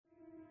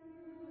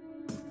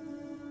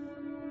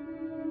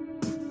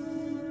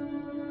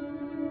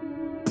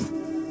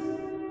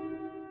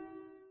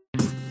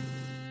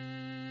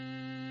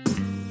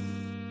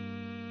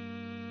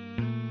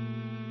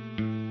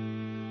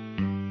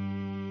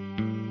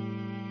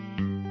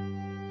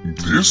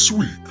This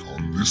week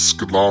on This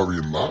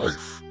Scalarian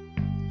Life,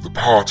 the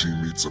party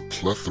meets a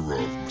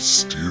plethora of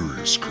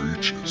mysterious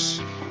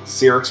creatures.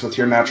 Cyrix, with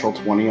your natural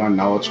 20 on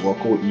Knowledge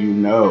Local, you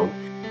know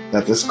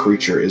that this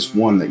creature is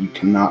one that you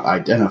cannot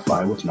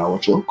identify with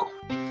Knowledge Local.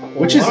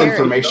 Which is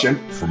information.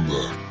 From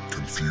the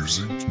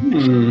confusing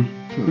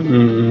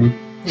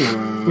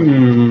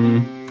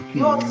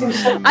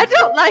I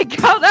don't like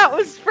how that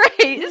was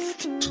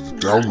phrased. to the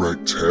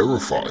downright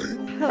terrifying.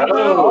 What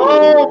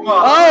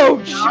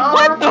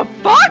the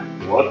fuck?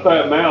 What's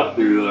that mouth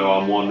do, though,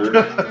 I'm wondering?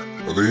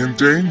 Are they in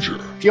danger?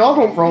 If y'all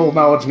don't roll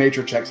knowledge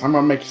nature checks, I'm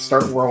gonna make you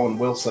start rolling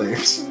will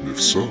saves. And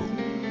if so,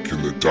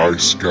 can the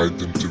dice guide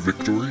them to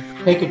victory?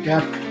 Take it,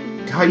 Jeff.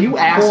 God, you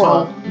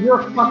asshole.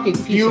 You're a fucking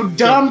piece You of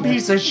dumb shit,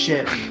 piece of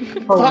shit.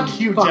 Jeff. Fuck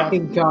you, Jeff.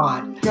 fucking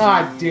God.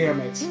 God damn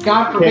it.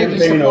 God forbid you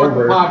Campaign support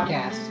over. the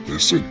podcast.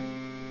 Listen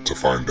to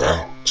find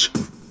out.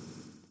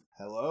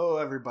 Hello,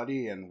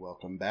 everybody, and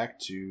welcome back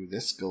to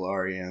This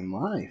Galarian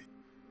Life.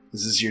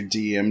 This is your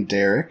DM,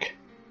 Derek,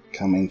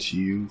 coming to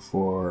you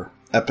for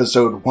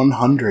episode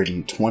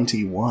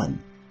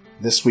 121.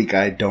 This week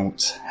I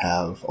don't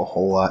have a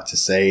whole lot to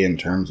say in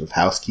terms of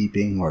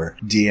housekeeping or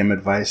DM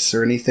advice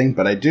or anything,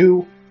 but I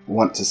do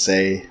want to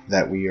say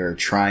that we are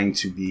trying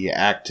to be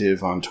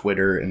active on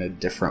Twitter in a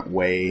different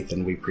way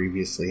than we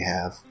previously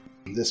have.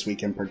 This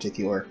week in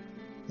particular,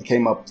 I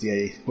came up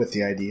with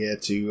the idea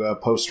to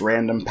post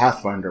random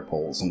Pathfinder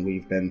polls, and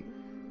we've been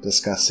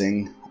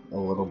discussing a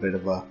little bit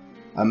of a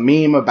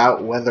meme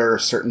about whether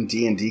certain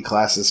D&D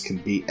classes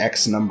could beat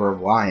X number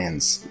of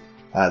lions.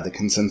 The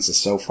consensus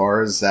so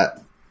far is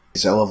that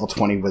a level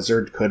 20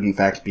 wizard could in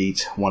fact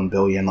beat 1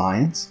 billion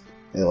lions.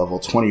 A level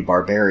 20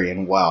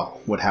 barbarian, while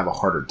would have a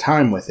harder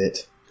time with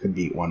it, could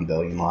beat 1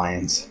 billion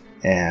lions.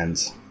 And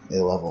a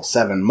level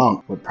 7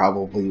 monk would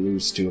probably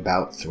lose to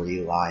about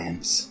 3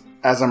 lions.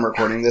 As I'm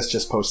recording this,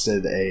 just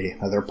posted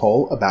another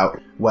poll about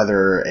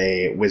whether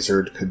a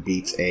wizard could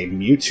beat a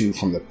Mewtwo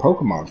from the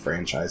Pokemon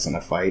franchise in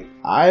a fight.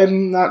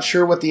 I'm not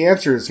sure what the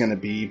answer is going to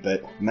be,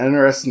 but I'm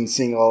interested in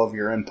seeing all of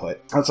your input.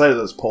 Outside of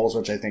those polls,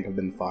 which I think have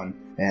been fun,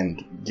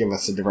 and give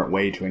us a different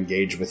way to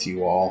engage with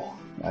you all,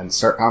 and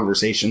start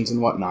conversations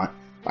and whatnot,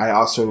 I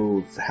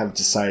also have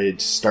decided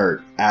to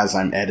start, as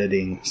I'm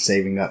editing,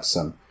 saving up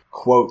some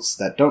quotes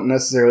that don't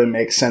necessarily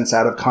make sense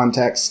out of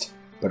context,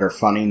 but are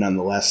funny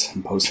nonetheless,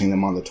 and posting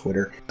them on the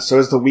Twitter. So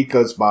as the week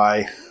goes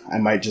by, I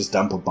might just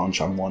dump a bunch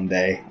on one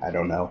day. I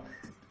don't know.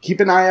 Keep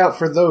an eye out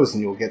for those,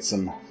 and you'll get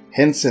some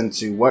hints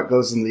into what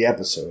goes in the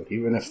episode,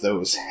 even if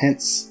those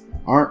hints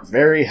aren't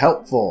very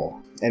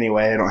helpful.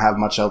 Anyway, I don't have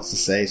much else to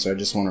say, so I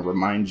just want to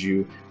remind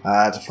you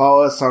to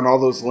follow us on all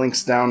those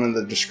links down in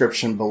the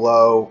description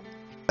below.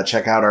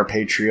 Check out our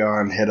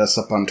Patreon, hit us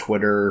up on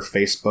Twitter,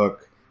 Facebook,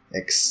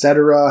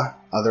 etc.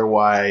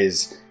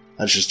 Otherwise,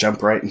 let's just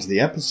jump right into the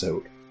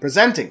episode.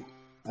 Presenting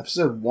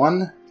episode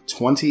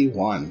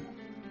 121.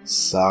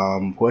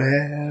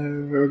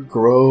 Somewhere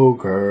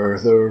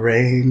Groger the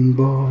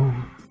Rainbow.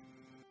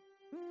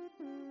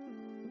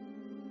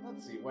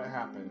 Let's see what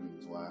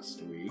happened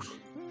last week.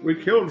 We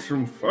killed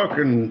some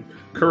fucking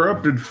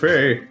corrupted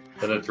fae.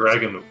 And a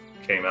dragon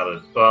came out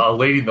of... a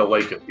lady in the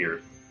lake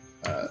appeared.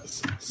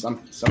 Some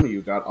of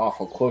you got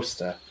awful close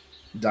to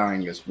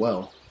dying as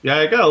well. Yeah,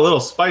 I got a little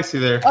spicy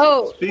there.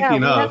 Oh,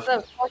 Speaking we of,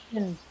 had the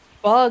fucking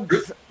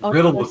bugs.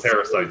 Riddled with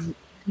parasites.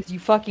 You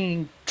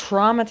fucking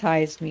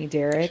traumatized me,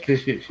 Derek.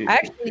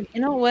 Actually,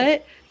 you know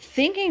what?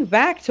 Thinking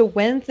back to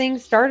when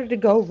things started to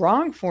go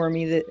wrong for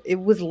me, that it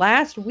was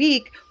last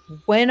week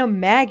when a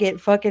maggot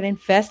fucking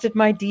infested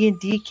my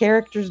D&D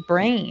character's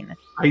brain.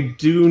 I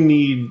do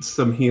need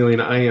some healing.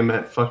 I am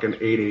at fucking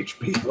 8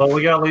 HP. Well,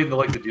 we got a lady in the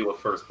lake to deal with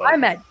first. Bud.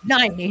 I'm at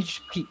 9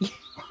 HP.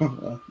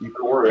 Don't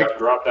worry, I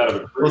dropped out of a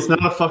tree. Well, it's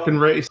not a fucking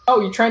race.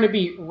 Oh, you trying to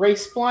be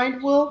race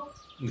blind, Will?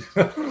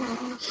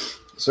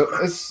 So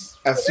as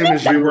soon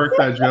as you Rework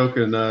that joke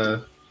and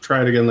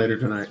try it again later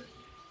tonight.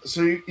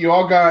 So you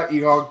all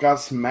got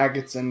some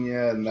maggots in you,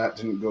 and that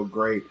didn't go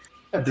great.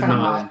 Did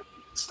not.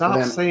 Stop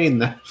Then- saying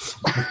that.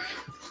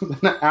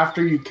 Then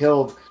after you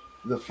killed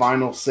the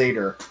final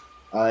satyr,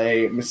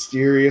 a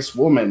mysterious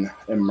woman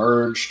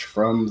emerged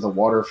from the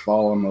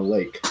waterfall in the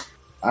lake.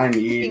 I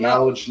need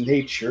knowledge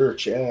nature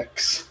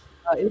checks.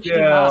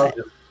 Yeah,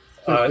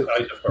 I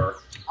defer.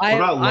 What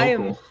about I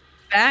am local?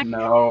 back.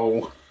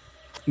 No.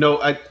 No,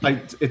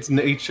 it's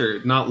nature,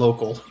 not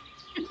local.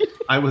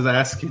 I was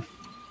asking.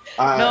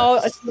 No,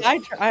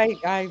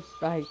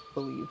 I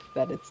believe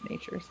that it's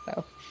nature.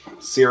 So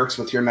Cyrix,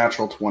 with your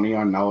natural 20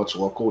 on knowledge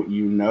local,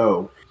 you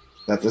know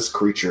that this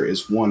creature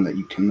is one that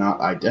you cannot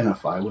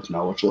identify with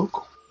knowledge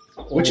local.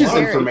 Which is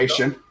Very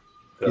information.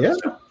 Yeah.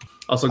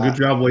 Also, good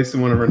job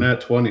wasting one of our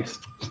nat 20s.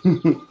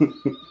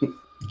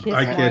 kiss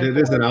I kid. my It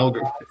is an boy.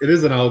 algorithm. It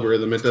is an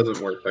algorithm. It doesn't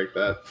work like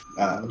that.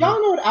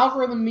 Y'all know what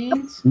algorithm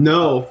means?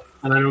 No,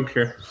 and I don't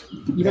care.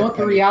 You know what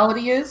the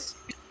reality is?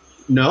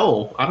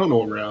 No, I don't know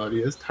what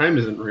reality is. Time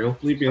isn't real.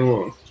 Leave me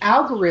alone.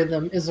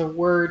 Algorithm is a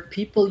word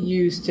people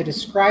use to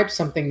describe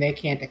something they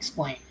can't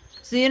explain.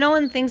 So you know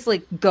when things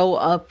like go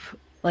up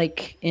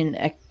like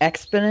in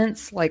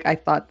exponents, like I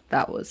thought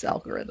that was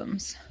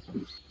algorithms.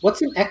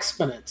 What's an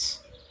exponent?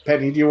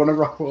 Penny, do you want to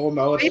roll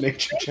knowledge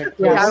nature check?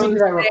 Yeah, I let me would do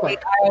that real say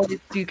quick. I always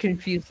do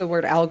confuse the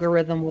word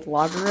algorithm with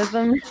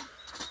logarithm.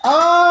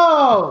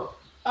 Oh!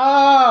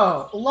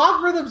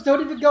 Logarithms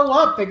don't even go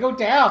up, they go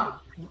down.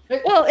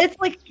 Well, it's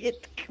like it's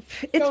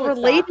No, it's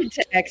related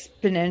to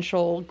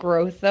exponential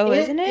growth, though,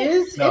 isn't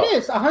it? No. It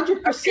is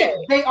 100%. Okay.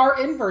 They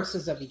are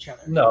inverses of each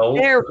other. No.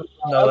 There.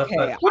 No, that's Okay.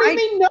 not. What do you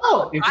mean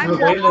no? It's I'm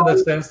related not- in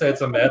the sense that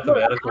it's a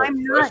mathematical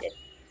I'm not expression.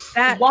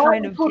 that Why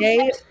kind of would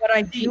gay, you- but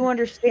I do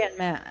understand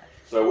math.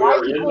 So Why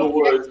we're in the equals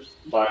woods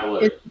by a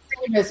lake. It's the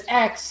same as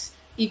x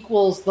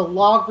equals the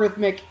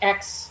logarithmic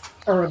x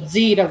or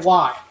z to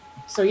y.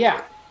 So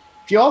yeah.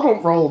 If y'all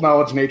don't roll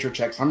knowledge nature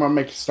checks, I'm gonna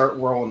make you start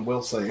rolling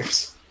will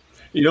saves.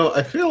 You know,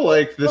 I feel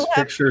like this We'll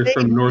have picture to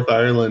from North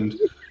Ireland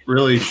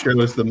really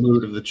shows the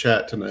mood of the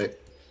chat tonight.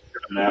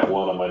 And that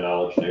one on my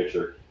knowledge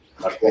nature.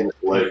 I pulled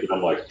the lake and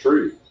I'm like,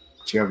 true. Do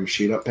you have your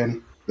sheet up, Penny?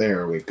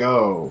 There we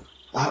go.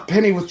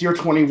 Penny, with your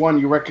 21,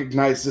 you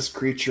recognize this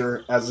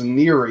creature as a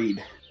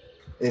Nereid.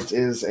 It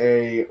is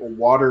a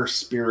water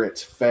spirit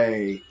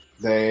fae.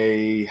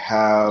 They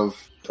have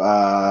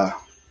a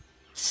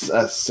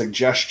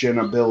suggestion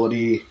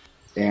ability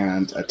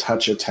and a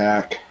touch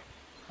attack,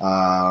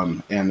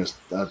 and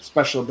a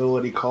special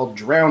ability called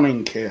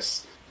Drowning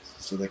Kiss,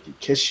 so they can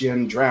kiss you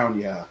and drown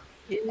you.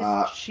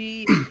 Is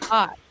she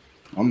hot?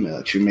 I'm gonna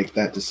let you make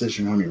that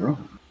decision on your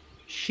own.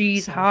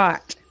 She's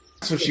hot.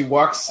 So she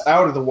walks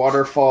out of the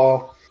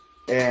waterfall,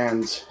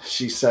 and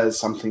she says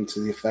something to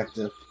the effect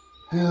of,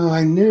 "Oh,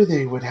 I knew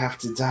they would have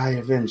to die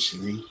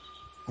eventually.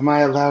 Am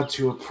I allowed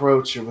to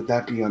approach, or would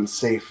that be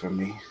unsafe for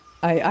me?"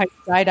 I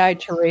side-eye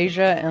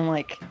Teresia and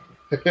like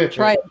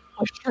try to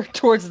push her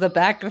towards the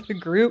back of the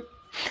group.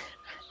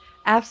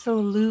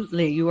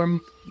 Absolutely, you are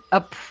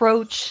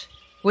approach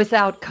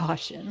without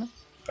caution.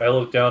 I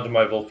look down to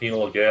my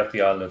Volpino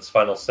Agathion in its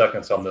final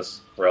seconds on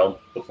this realm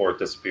before it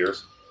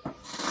disappears.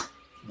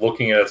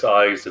 Looking at its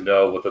eyes to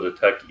know what the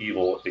detect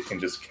evil it can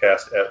just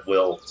cast at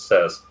will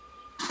says.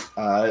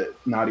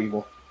 Not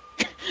evil.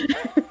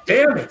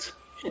 Damn it!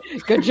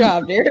 Good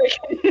job, Derek.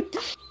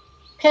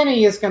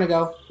 Penny is going to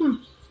go,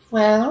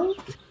 well,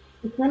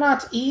 if you're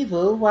not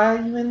evil, why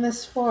are you in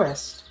this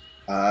forest?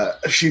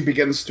 She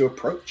begins to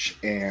approach,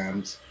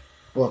 and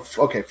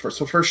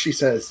first she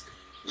says,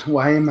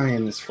 "Why am I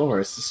in this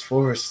forest? This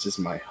forest is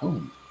my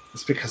home.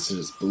 Just because it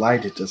is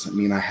blighted doesn't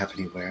mean I have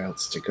anywhere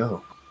else to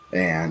go.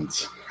 And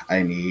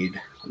I need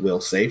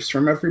will saves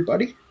from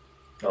everybody,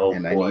 Oh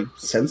and boy. I need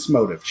sense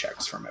motive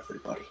checks from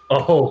everybody.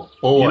 Oh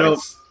boy. You know,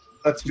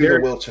 Let's do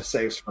Derek- the will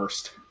saves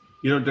first."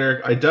 You know,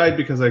 Derek, I died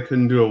because I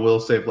couldn't do a will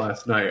save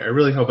last night. I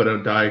really hope I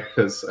don't die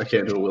because I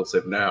can't do a will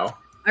save now.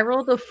 I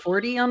rolled a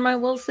 40 on my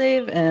will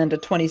save and a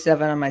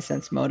 27 on my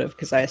sense motive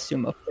because I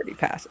assume a 40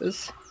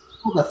 passes.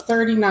 I rolled a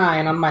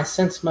 39 on my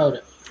sense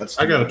motive. Let's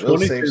I do got the a will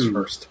 22. saves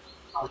first.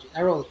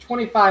 I rolled a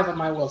 25 on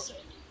my will save.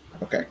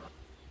 Okay.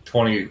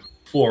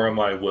 24 on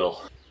my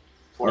will.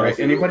 All right.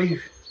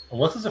 Anybody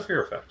Unless it's a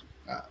fear effect.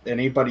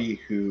 Anybody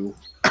who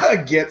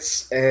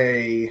gets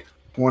a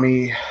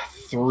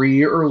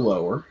 23 or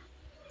lower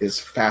is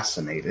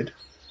fascinated.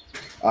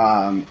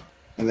 And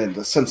then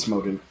the sense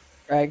motive.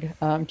 Greg,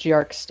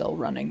 Giark's still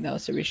running though,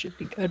 so we should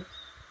be good.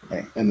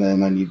 Okay. And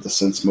then I need the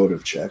sense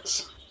motive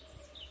checks.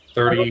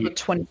 I rolled a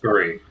 33.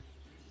 20.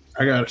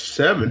 I got a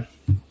 7.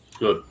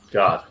 Good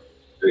God.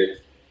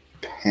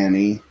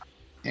 Penny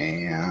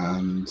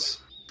and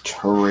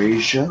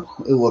Teresia,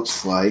 it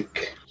looks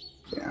like.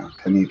 Yeah,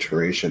 Penny,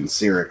 Teresia, and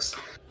Cyrix.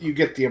 You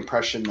get the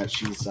impression that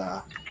she's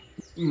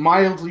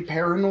mildly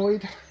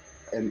paranoid.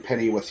 And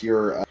Penny, with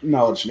your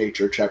knowledge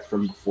nature check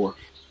from before,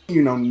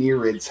 you know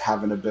Nereids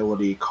have an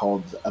ability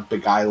called a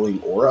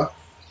beguiling aura,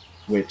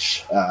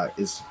 which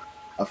is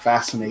a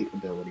fascinate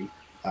ability.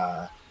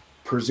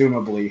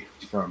 Presumably,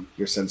 from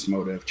your sense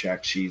motive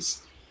check,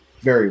 she's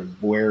very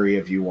wary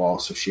of you all,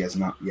 so she has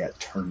not yet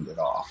turned it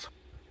off.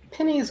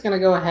 Penny is going to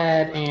go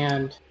ahead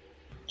and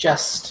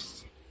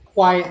just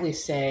quietly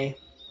say,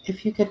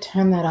 if you could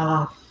turn that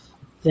off,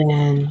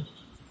 then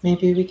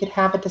maybe we could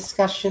have a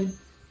discussion.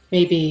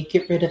 Maybe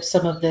get rid of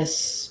some of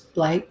this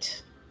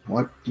blight.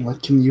 What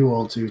can you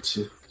all do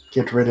to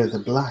get rid of the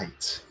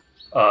blight?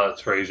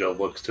 Teresia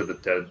looks to the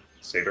dead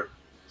satyr.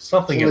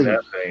 Something in Killing.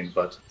 that vein,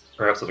 but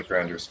perhaps at a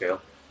grander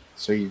scale.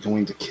 So you're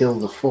going to kill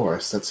the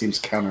forest? That seems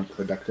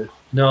counterproductive.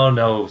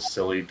 No,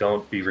 silly.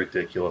 Don't be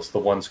ridiculous. The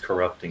one's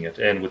corrupting it.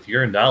 And with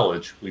your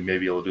knowledge, we may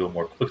be able to do it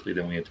more quickly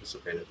than we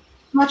anticipated.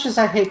 Much as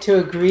I hate to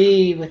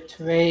agree with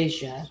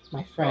Teresia,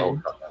 my Oh,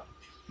 friend, come on.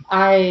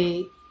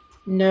 I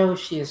know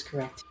she is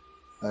correct.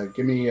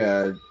 Give me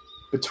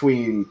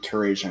between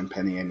Teresia and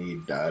Penny, I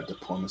need a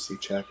diplomacy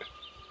check.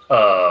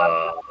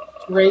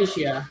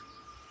 Teresia.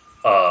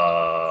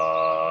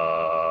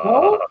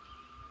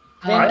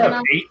 Then I can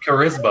have 8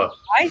 charisma.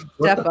 I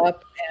step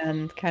up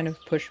and kind of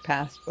push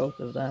past both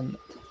of them.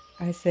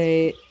 I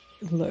say,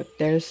 look,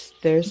 there's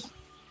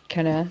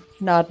kind of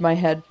nod my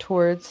head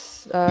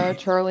towards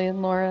Charlie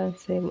and Laura and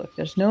say, look,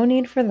 there's no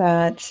need for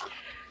that.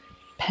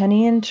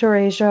 Penny and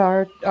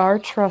Teresia are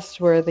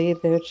trustworthy.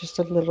 They're just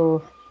a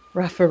little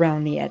rough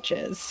around the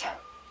edges.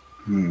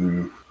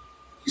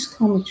 Just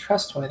call me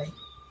trustworthy.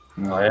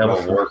 I am a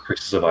war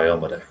priestess of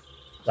Iomade.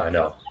 I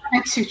know.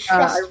 Makes you I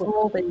trustworthy.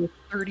 rolled a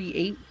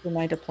 38 for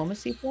my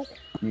diplomacy check.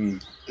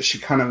 She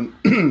kind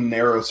of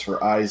narrows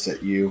her eyes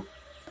at you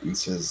and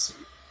says,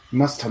 "You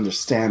must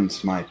understand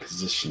my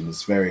position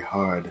is very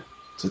hard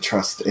to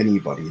trust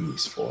anybody in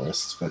these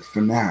forests, but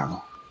for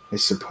now, I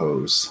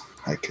suppose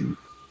I can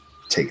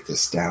take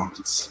this down.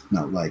 It's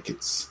not like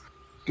it's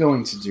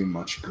going to do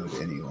much good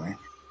anyway."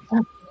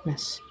 Oh,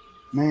 goodness.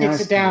 May I Takes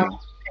ask it down. you-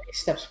 Penny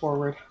steps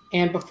forward.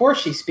 And before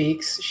she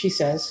speaks, she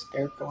says,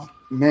 Derek, go on.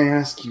 May I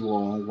ask you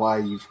all why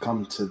you've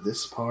come to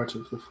this part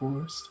of the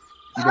forest?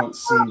 You don't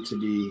seem to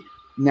be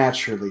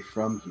naturally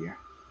from here.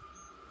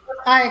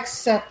 I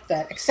accept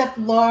that. Except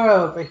Laura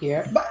over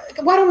here. But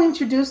why don't we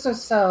introduce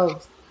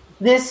ourselves?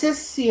 This is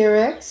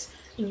Cyrix.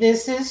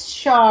 This is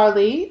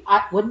Charlie.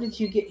 When did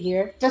you get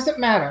here? Doesn't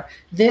matter.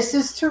 This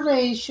is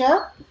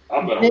Teresia.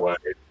 I've been away.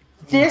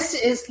 This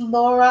is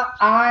Laura.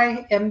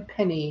 I am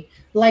Penny,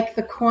 like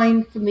the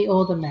coin from the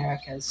old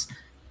Americas.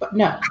 But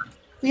no,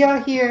 we are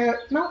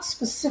here not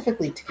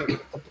specifically to get rid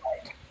of the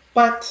blight,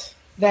 but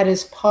that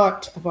is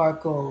part of our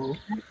goal.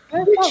 I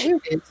thought Which we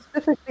were is,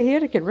 specifically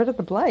here to get rid of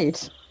the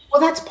blight. well,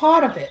 that's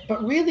part of it.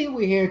 But really,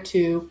 we're here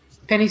to.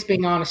 Penny's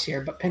being honest here,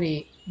 but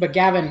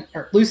Gavin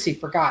or Lucy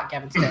forgot.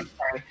 Gavin's dead.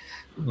 Sorry.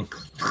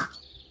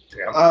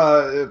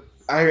 Damn.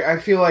 I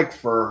feel like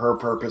for her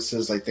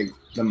purposes, I think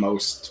the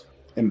most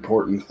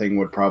important thing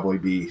would probably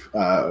be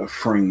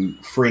freeing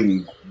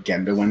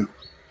Genduin.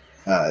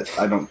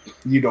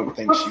 You don't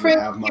think she would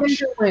have much?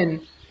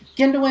 Genduin.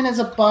 Genduin is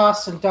a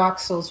boss in Dark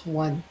Souls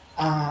 1,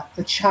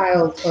 the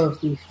child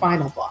of the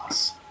final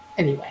boss.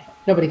 Anyway,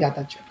 nobody got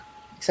that joke,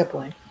 except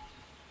Blaine.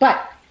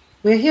 But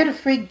we're here to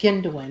free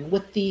Genduin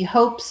with the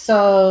hopes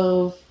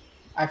of...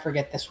 I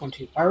forget this one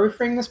too. Are we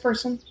freeing this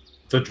person?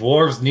 The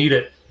dwarves need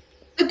it.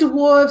 The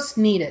dwarves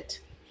need it.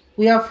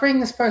 We are freeing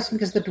this person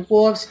because the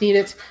dwarves need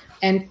it,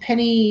 and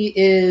Penny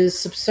is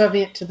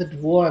subservient to the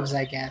dwarves,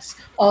 I guess.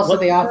 Also,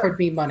 they offered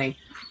me money.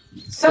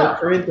 So,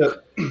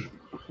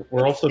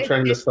 We're also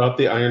trying to stop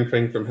the Iron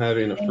Fang from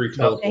having a free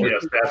teleport.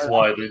 Yes, that's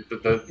why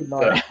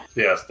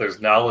yes, there's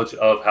knowledge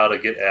of how to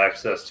get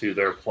access to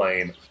their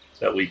plane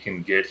that we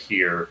can get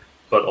here,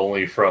 but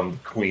only from the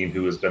Queen,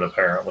 who has been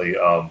apparently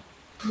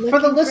for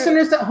the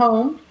listeners at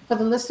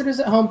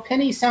home,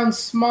 Penny sounds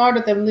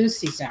smarter than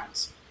Lucy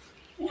sounds.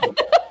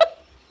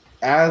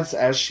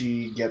 As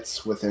she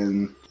gets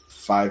within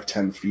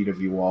 5-10 feet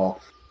of you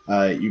all,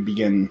 you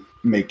begin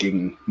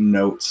making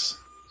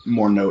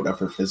more note of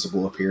her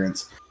physical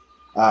appearance.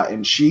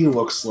 And she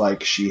looks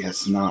like she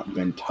has not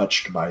been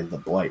touched by the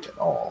blight at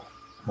all.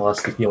 well,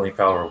 that's the healing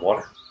power of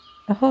water.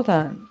 Hold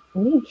on.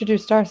 We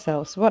introduced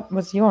ourselves. What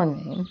was your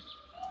name?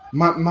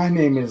 My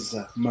name is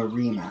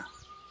Marina.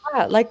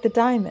 Like the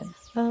diamond.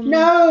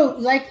 No,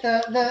 like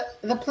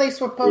the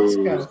place where boats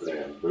go. Boo,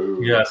 Stan,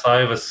 boo. Yes, I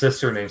have a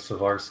sister named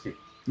Savarsky.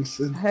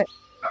 Listen.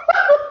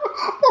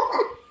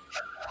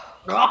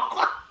 No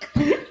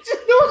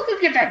one's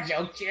gonna get that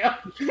joke, Jim.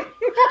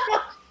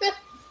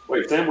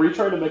 Wait, Sam, were you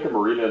trying to make a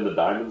Marina and the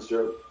Diamonds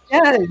joke?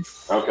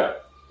 Yes. Okay,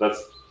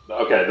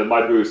 then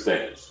my boo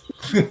stands.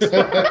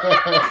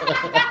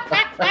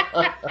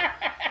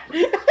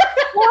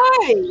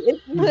 Why?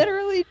 It's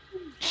literally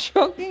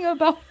joking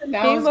about the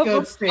That name was of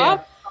good, a Sam.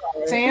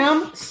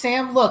 pop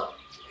Sam, look,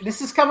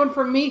 this is coming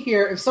from me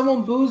here. If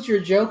someone boos your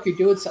joke, you're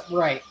doing something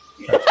right.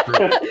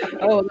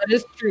 Oh, that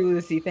is true,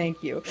 Lucy.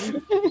 Thank you.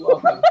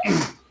 Welcome.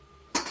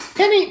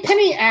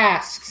 Penny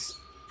asks,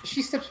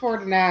 she steps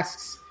forward and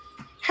asks,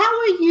 how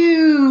are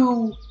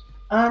you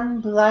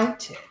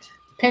unblighted?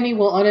 Penny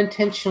will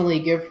unintentionally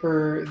give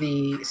her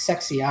the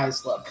sexy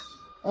eyes look,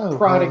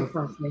 prodding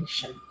for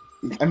information.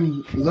 I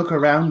mean, look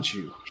around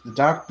you. The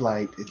dark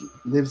blight, it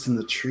lives in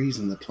the trees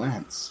and the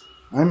plants.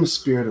 I'm a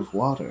spirit of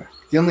water.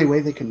 The only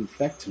way they can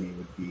infect me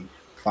would be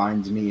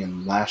find me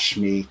and lash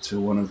me to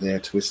one of their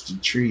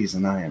twisted trees,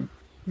 and I am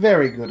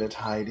very good at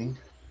hiding.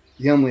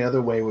 The only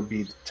other way would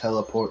be to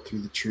teleport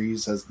through the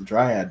trees as the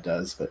Dryad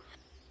does, but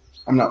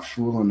I'm not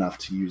fool enough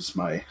to use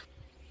my...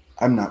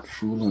 I'm not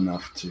fool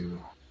enough to...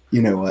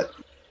 You know what?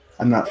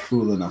 I'm not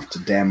fool enough to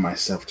damn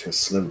myself to a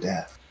slow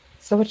death.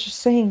 So what you're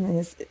saying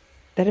is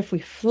that if we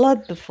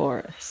flood the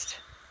forest...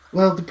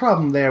 Well, the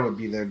problem there would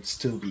be there'd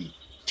still be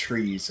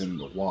trees in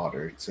the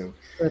water, so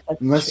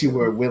unless you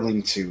were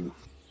willing to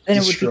then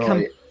destroy... it would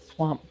become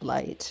swamp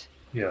blight.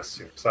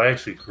 Yes, yes. I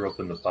actually grew up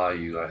in the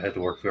bayou. I had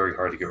to work very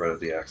hard to get rid of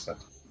the accent.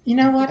 You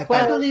know what?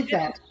 Well, I believe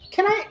that.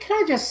 Can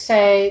I just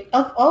say,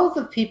 of all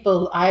the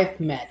people I've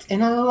met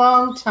in a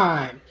long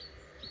time,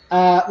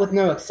 with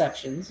no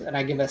exceptions, and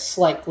I give a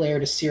slight glare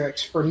to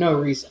Cyrix for no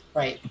reason,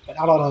 right? But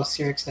I don't know if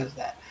Cyrix does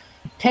that.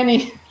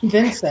 Penny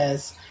then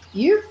says,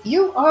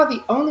 You are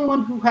the only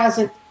one who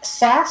hasn't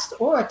sassed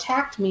or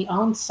attacked me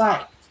on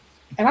sight.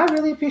 And I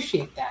really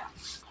appreciate that.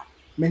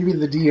 Maybe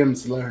the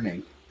DM's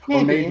learning.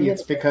 Or Maybe maybe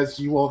it's because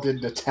you all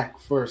didn't attack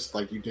first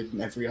like you did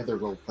in every other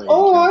role-playing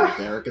Or-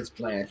 encounter Derek has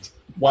planned.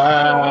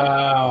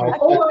 Wow.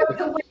 Or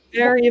the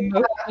Very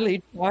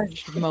emotionally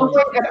charged way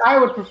moment. that I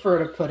would prefer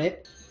to put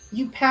it,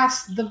 you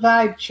passed the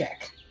vibe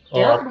check.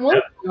 Derek and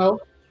Window,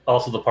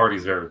 Also, the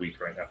party's very weak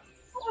right now.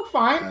 we're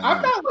fine.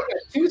 I've got like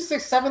a 2,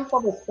 6, 7th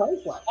level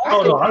spells left.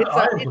 Oh no, It's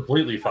I'm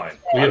completely fine.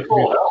 We have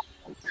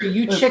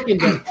You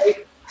chickened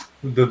it,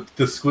 right?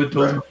 the squid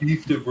told me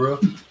beefed it, bro.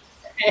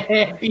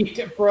 Beat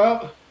it,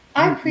 bro.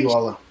 I You appreciate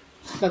all,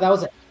 No, that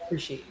was it.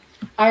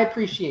 I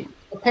appreciate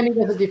it. Penny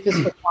doesn't do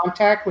physical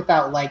contact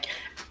without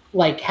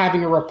like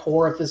having a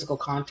rapport of physical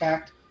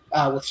contact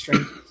with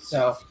strangers.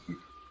 So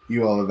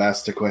you all have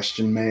asked a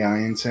question. May I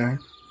answer?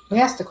 we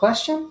asked a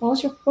question.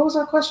 What was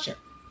our question?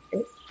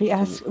 We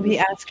asked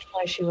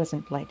why she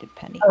wasn't blighted,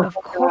 Penny. Oh, Of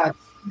course. God.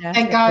 Yeah.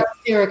 Thank God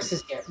Felix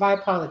is here. My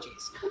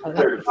apologies.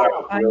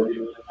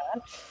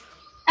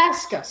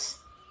 Ask us.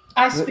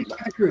 I speak to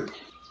the group.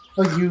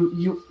 Well,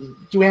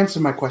 you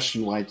answered my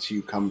question. Why did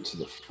you come to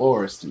the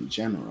forest in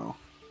general?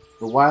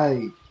 But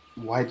why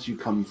did you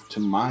come to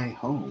my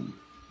home?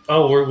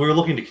 Oh, we're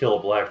looking to kill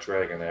a black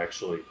dragon,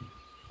 actually.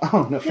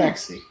 Oh,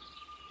 Nefexi.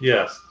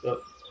 Yes. I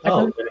Oh,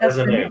 believe it that's has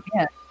a her name.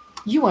 Yeah.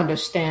 You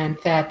understand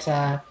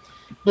that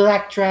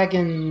black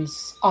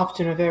dragons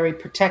often are very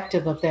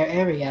protective of their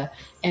area,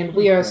 and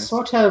we are Okay.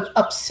 sort of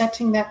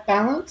upsetting that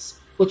balance,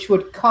 which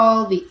would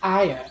call the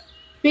ire.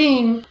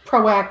 Being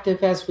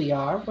proactive as we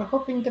are, we're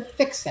hoping to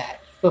fix that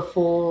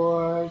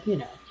before,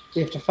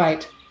 we have to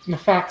fight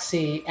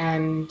Nefaxi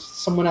and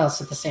someone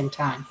else at the same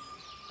time.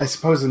 I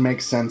suppose it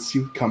makes sense.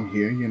 You come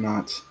here. You're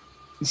not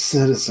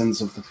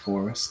citizens of the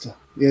forest.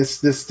 Yes,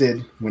 this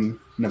did when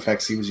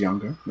Nefexi was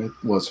younger. It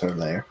was her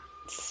lair.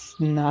 It's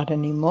not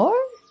anymore.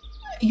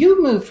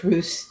 You moved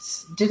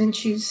roosts,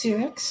 didn't you,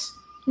 Cyrix?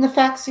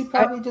 Nefaxi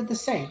probably did the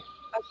same.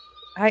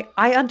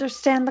 I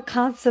understand the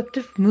concept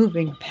of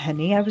moving,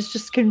 Penny. I was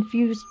just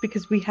confused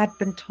because we had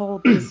been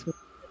told this was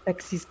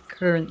Lexi's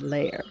current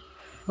lair.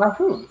 By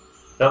whom?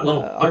 That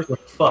little Our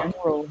fuck.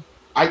 general.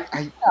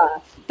 I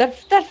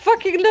That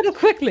fucking little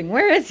quickling.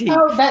 Where is he?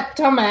 Oh, that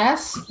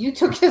dumbass. You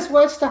took his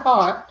words to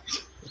heart.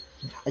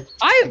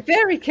 I am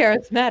very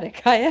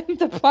charismatic. I am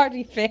the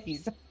party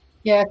face.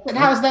 Yes, and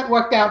how's that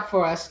worked out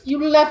for us?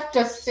 You left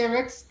us,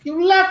 Cyrix.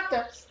 You left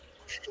us.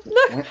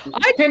 Look,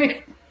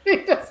 Penny, he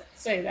doesn't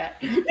say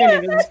that.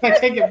 Penny doesn't say,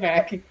 take it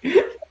back.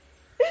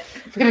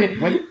 Penny,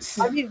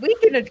 I mean, we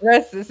can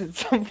address this at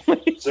some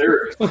point.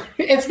 Serious.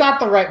 it's not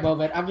the right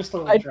moment. I'm just a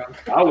little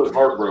drunk. I was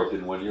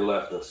heartbroken when you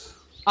left us.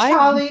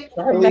 Charlie,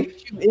 I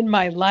left you in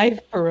my life,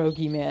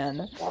 pierogi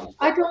man.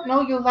 I don't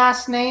know your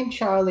last name,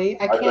 Charlie.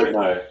 I I take can't.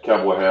 my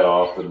cowboy hat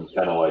off and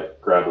kind of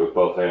like grab it with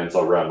both hands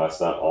around my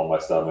on my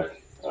stomach.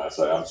 And I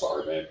say, "I'm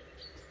sorry, man.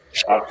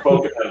 I've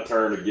spoken out of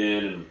turn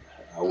again, and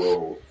I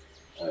will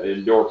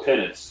endure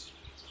penance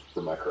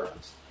for my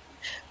crimes."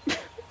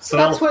 So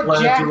That's what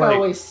glad Jack you like-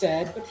 always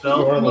said, but he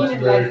No, didn't mean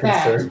it like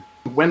that.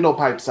 Wendell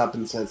pipes up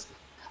and says,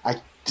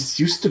 "This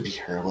used to be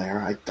her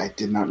lair. I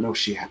did not know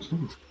she had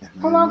moved." And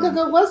How long then,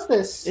 ago was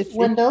this, It's-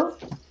 Wendell?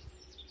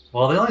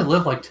 Well, they only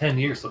live like 10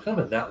 years, so it couldn't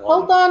have been that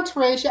long. Hold on,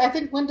 Teresia. I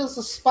think Wendell's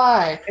a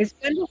spy. Is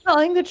Wendell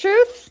telling the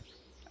truth?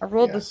 I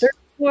rolled Yes. the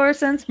 34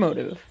 sense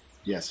motive.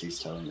 Yes, he's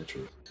telling the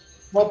truth.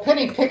 Well,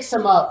 Penny picks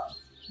him up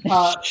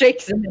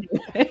Shakes him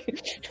anyway.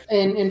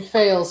 and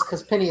fails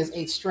because Penny is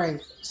 8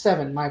 strength.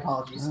 7, my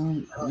apologies.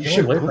 You He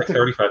should only weighs put like the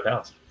 35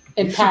 pounds.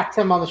 And pats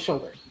him on the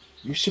shoulder.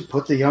 you should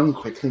put the young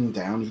quickling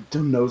down. He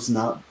knows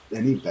not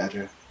any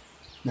better.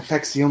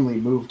 Nefexi only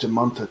moved a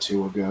month or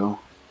 2 ago.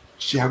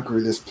 She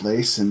outgrew this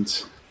place, and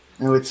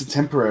now it's a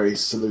temporary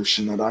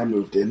solution that I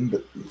moved in.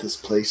 But this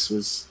place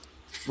was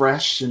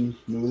fresh and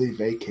newly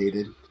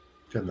vacated.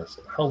 Goodness.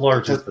 How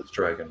large is this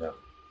dragon, though?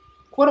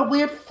 What a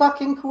weird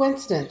fucking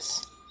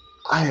coincidence.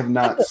 I have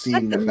not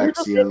seen that's a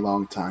Nefexi in little a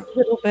long time. A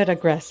little bit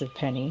aggressive,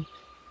 Penny.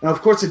 Now,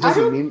 of course, it I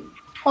doesn't don't- mean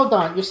Hold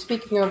on, you're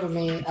speaking over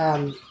me.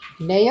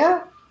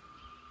 Naya?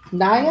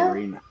 Naya?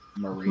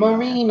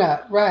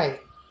 Marina, right.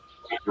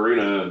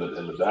 Marina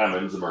and the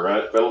diamonds, am I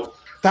right, fellas?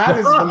 That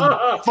is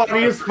the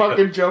funniest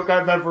fucking joke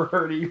I've ever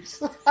heard of you.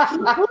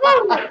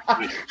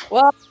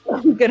 Well,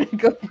 I'm gonna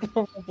go.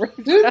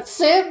 Dude,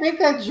 Sam, make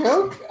that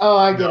joke? Oh,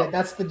 I get it.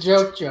 That's the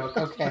joke.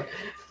 Okay.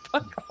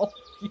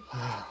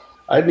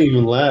 I didn't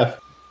even laugh.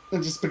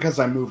 And just because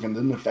I move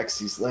into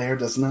Nefexi's lair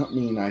does not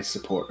mean I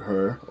support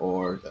her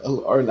or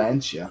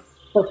Lancia.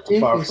 But do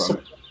Far you from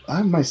it.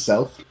 I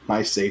myself,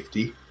 my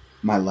safety,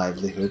 my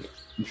livelihood.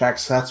 In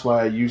fact, that's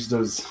why I use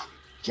those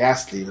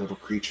ghastly little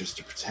creatures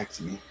to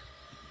protect me.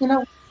 You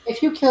know,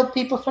 if you killed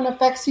people for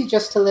Nefexi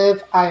just to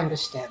live, I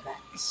understand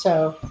that.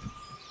 So,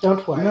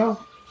 don't worry. No,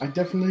 I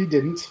definitely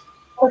didn't.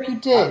 Or if you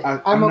did,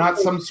 I'm not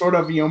okay. some sort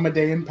of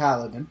Yomedaean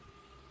paladin.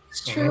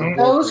 It's true. Mhm.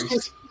 Those Priest.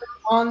 just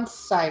on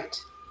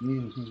site.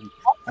 Mm-hmm.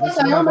 That's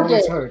That's what I've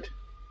always Iomade. heard.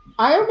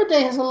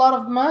 Iomade has a lot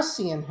of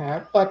mercy in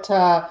her, but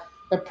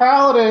the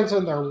paladins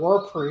and their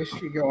war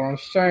priests, you know what I'm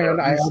saying,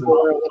 I Yeah, over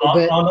a little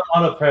bit.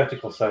 On a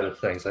practical side of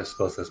things, I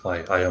suppose that's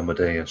my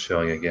Iomedean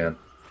showing again.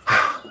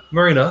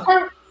 Marina,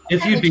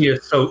 If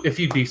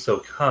you'd be so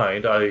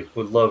kind, I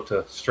would love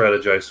to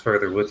strategize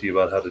further with you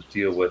about how to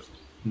deal with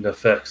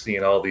Nefexi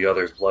and all the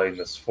others blighting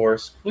this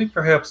force. Could we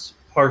perhaps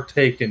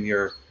partake in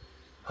your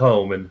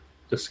home and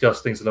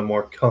discuss things in a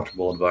more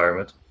comfortable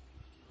environment?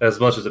 As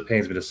much as it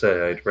pains me to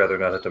say, I'd rather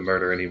not have to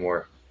murder any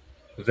more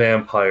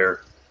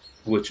vampire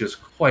witches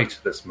quite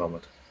this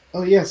moment.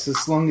 Oh yes,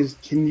 as long as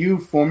can you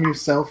form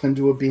yourself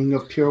into a being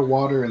of pure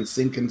water and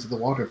sink into the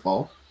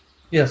waterfall?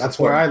 Yes, That's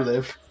where I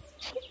live.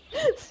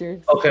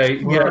 Seriously. Okay,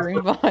 just yeah,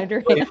 murdering behind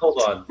her Wait, hand.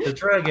 hold on. The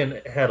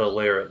dragon had a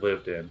lair it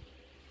lived in.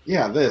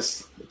 Yeah,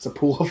 it's a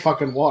pool of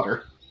fucking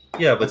water.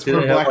 Yeah, but That's did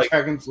where it have, black like...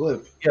 dragons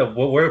live. Yeah,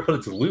 where to put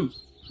its loot?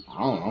 I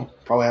don't know.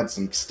 Probably had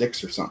some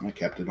sticks or something I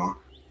kept it on.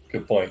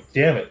 Good point.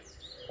 Damn it.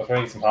 I was trying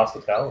to get some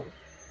hospitality.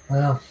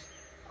 Well,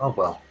 oh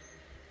well.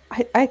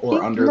 I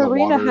think under the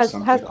Marina water or has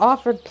something.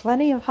 offered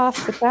plenty of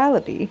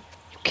hospitality.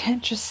 You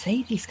can't just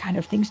say these kind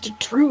of things to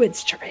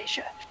druids,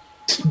 Teresia.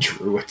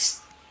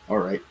 Druids.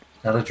 Alright.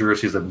 Not a druid,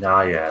 she's a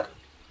naiad.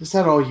 Is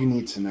that all you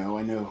need to know?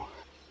 I know.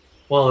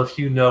 Well, if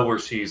you know where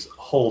she's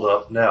holed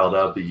up now,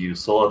 that would be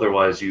useful.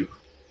 Otherwise, you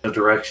a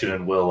direction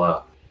and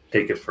we'll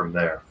take it from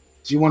there.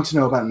 Do you want to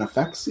know about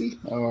Nefexi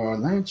or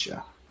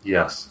Lancia?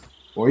 Yes.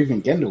 Or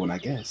even Genduin, I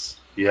guess.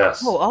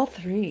 Yes. Oh, all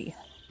three.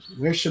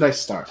 Where should I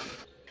start?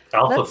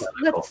 Alphabetical.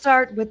 Let's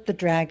start with the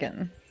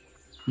dragon.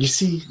 You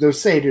see,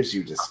 those satyrs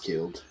you just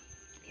killed,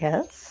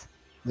 Yes?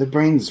 their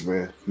brains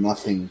were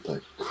nothing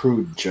but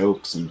crude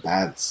jokes and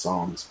bad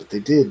songs, but they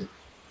did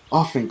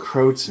often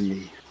crow to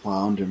me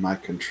while under my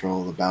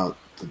control about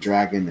the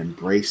dragon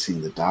embracing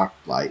the dark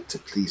light to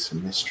please her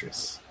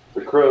mistress.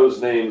 The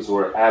crows' names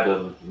were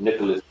Adam,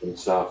 Nicholas, and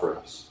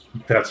Stavros.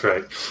 That's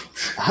right.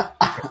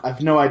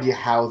 I've no idea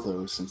how,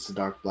 though, since the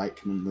dark light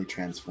can only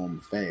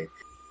transform Fae.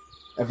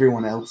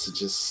 Everyone else, it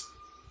just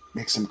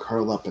makes them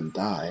curl up and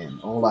die,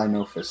 and all I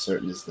know for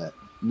certain is that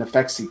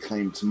Nefexi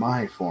claimed to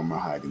my former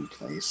hiding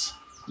place,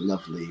 a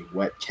lovely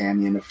wet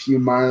canyon a few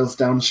miles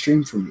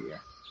downstream from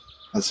here,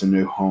 as a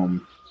new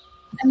home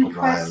a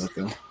while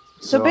ago.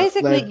 So I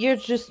basically, fled-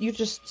 you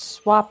just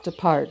swapped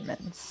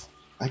apartments.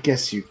 I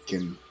guess you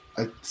can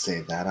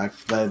say that. I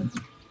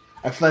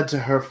fled to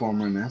her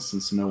former nest,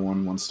 since no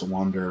one wants to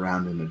wander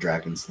around in a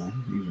dragon's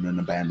den, even an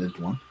abandoned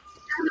one.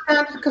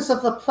 Because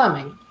of the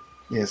plumbing.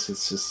 Yes,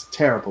 it's just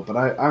terrible, but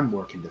I'm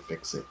working to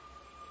fix it.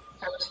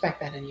 I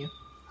respect that in you.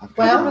 I've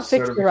Well, got I'm my a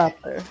fixer certific-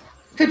 up there.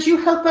 Could you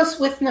help us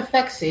with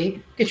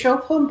Nefexi? Get your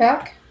home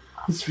back?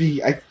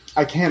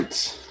 I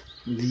can't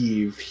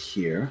leave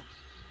here.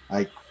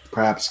 I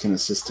perhaps can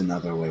assist in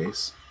other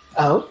ways.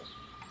 Oh?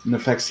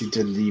 Nefexi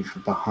did leave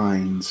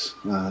behind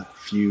a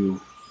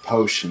few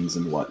potions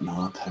and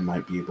whatnot I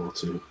might be able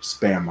to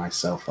spare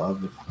myself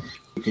of if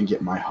you can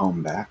get my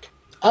home back.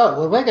 Oh,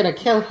 well, we're going to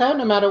kill her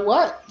no matter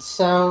what.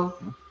 So,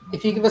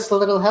 if you give us a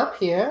little help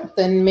here,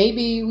 then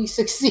maybe we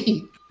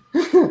succeed.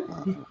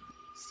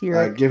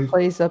 Sierra give-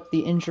 plays up the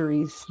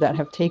injuries that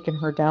have taken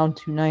her down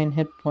to 9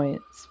 hit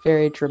points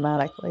very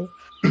dramatically.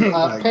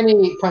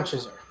 Penny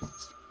punches her.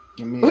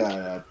 Give me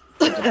a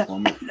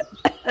diplomacy.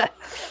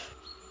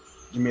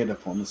 Give me a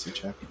diplomacy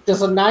check.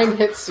 Does a 9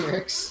 hit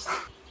Cyrix?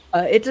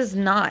 It does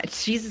not.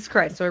 Jesus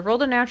Christ. So I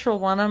rolled a natural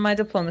 1 on my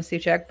diplomacy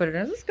check, but it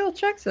is a skill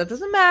check, so it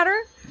doesn't matter.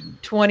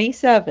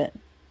 27.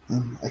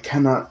 I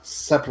cannot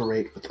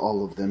separate with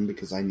all of them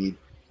because I need,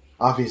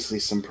 obviously,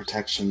 some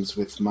protections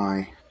with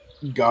my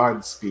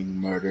guards being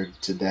murdered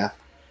to death.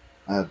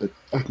 But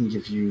I can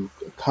give you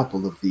a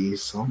couple of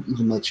these, so I'll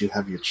even let you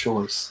have your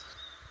choice.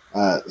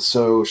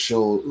 So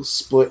she'll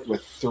split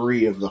with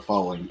 3 of the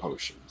following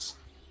potions.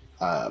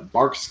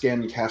 Bark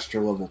Skin,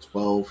 caster level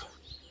 12.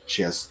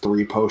 She has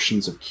 3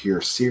 potions of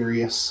Cure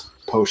Serious,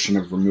 potion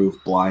of Remove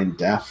Blind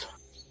Deaf,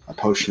 a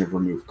potion of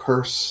Remove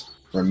Curse,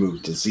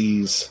 Remove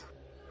Disease,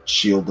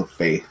 Shield of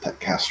Faith at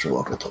caster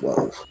level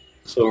 12.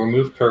 So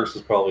remove curse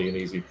is probably an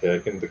easy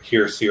pick, and the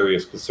cure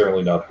serious could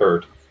certainly not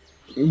hurt.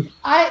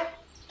 I,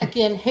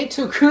 again, hate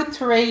to recruit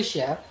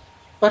Teresia,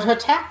 but her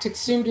tactics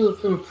seem to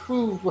have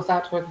improved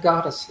without her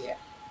goddess here.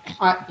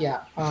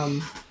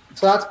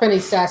 So that's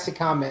Penny's sassy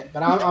comment,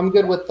 but I'm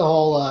good with the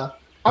whole,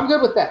 I'm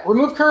good with that.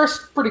 Remove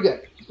curse, pretty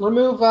good.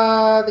 Remove,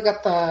 they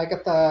got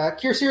the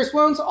cure serious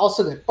wounds,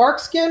 also good. Bark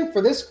skin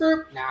for this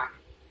group, nah.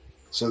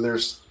 So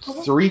there's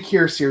 3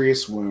 Cure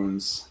Serious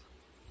Wounds.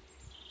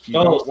 If you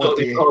don't want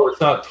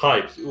It's not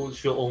typed.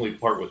 She'll only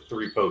part with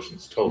 3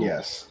 potions total.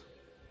 Yes.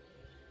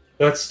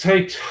 Let's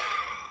take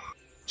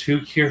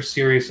 2 cure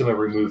serious and a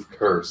remove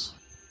curse.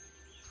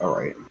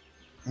 Alright.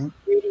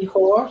 Greedy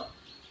whore.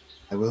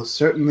 I will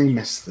certainly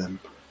miss them.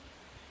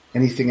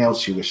 Anything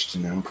else you wish to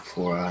know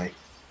before I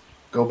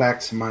go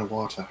back to my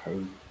water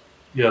home?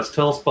 Yes,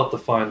 tell us about the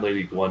fine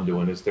lady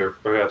Gwendolen. Is there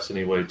perhaps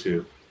any way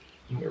to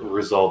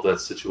resolve that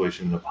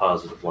situation in a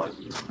positive light?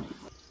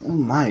 Oh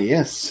my,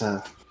 yes.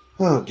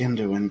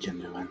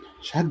 Genduin.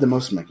 She had the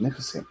most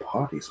magnificent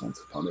parties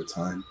once upon a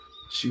time.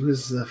 She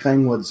was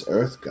Fangwood's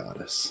earth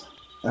goddess.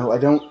 Oh, I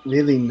don't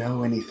really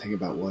know anything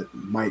about what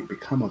might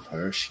become of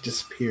her. She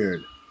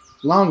disappeared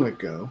long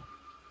ago.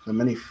 So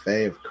many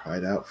Fae have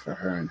cried out for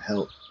her and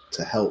help.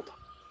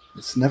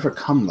 It's never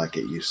come like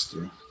it used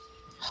to.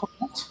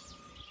 What?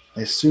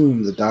 I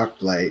assume the Dark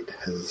Blight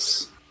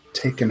has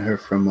taken her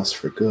from us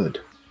for good.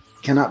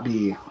 Cannot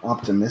be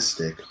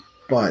optimistic,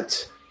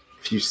 but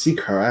if you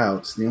seek her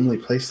out, the only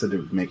place that it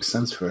would make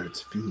sense for her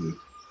to be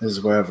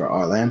is wherever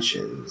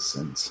Arlantia is,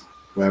 and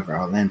wherever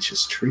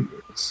Arlantia's tree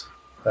is.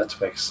 That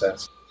makes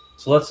sense.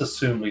 So let's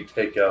assume we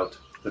take out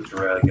the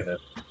dragon at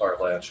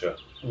Arlantia.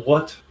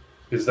 What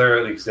is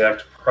there an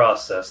exact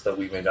process that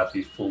we may not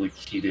be fully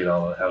keyed in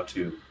on how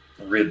to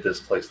rid this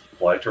place of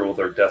blight, or will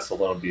their deaths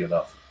alone be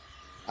enough?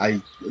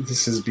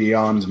 This is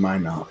beyond my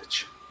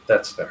knowledge.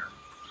 That's fair.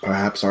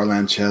 Perhaps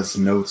Arlantia has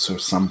notes or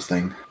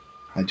something.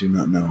 I do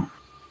not know.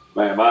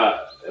 Ma'am,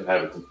 I am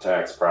having some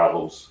tax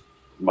problems.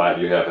 Might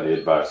you have any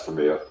advice for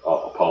me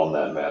upon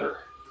that matter?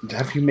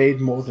 Have you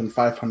made more than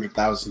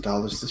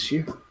 $500,000 this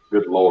year?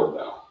 Good Lord,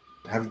 no.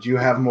 Do you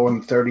have more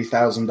than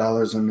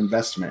 $30,000 in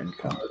investment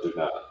income? I do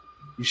not.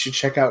 You should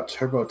check out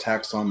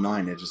TurboTax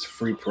Online. It is a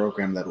free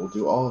program that will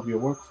do all of your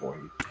work for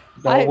you.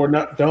 We're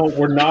not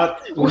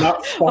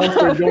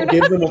sponsored. Don't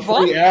give them a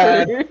free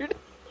ad.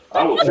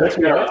 I will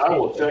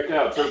check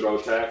out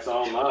TurboTax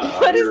Online.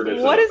 I hear it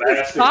is what a is this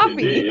fast copy? and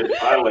convenient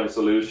filing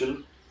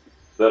solution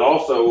that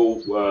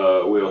also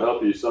will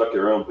help you suck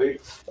your own pee.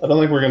 I don't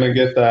think we're gonna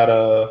get that.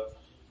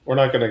 We're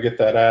not gonna get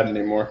that ad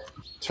anymore.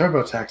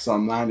 TurboTax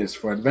Online is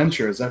for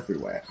adventurers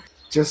everywhere.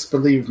 Just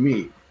believe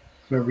me,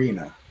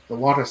 Marina, the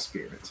water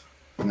spirit.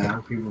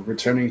 Now we were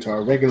returning to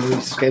our regularly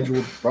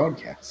scheduled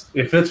broadcast.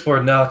 If it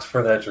were not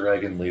for that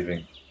dragon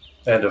leaving,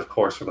 and of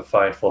course for the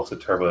fine folks at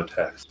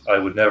TurboTax, I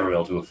would never be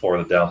able to afford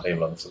a down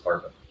payment on this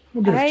apartment. I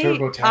wonder if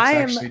TurboTax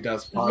actually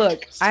does podcasts.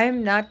 Look,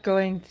 I'm not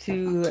going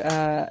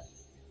to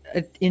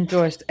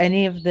endorse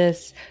any of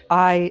this.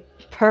 I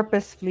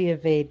purposefully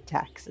evade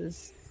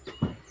taxes.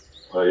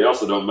 Well, you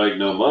also don't make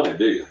no money,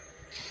 do you?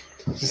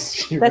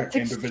 You're an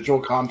individual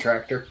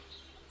contractor.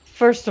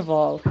 First of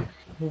all,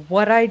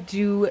 what I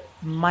do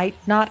might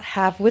not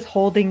have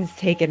withholdings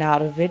taken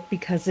out of it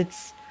because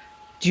it's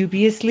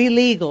dubiously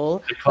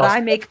legal, but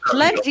I make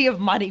plenty of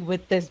money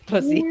with this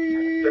pussy.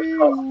 It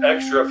costs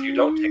extra if you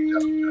don't take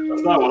that.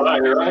 That's not what I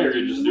hear. I hear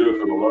you just do it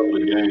for the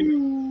lovely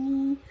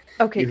game.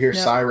 Okay. You hear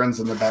sirens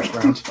in the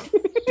background.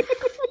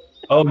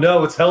 Oh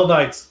no, it's Hell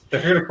Knights.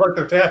 They're here to collect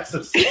their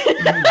taxes.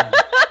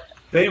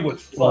 They would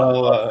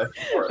fly.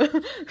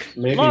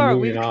 Maybe Laura,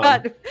 moving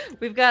on.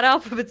 we've got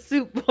alphabet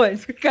soup,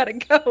 boys. We gotta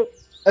go.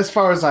 As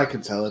far as I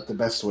can tell it, the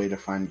best way to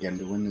find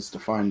Genduin is to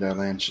find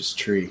Arlantia's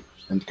tree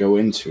and go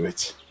into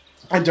it.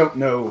 I don't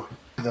know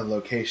the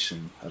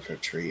location of her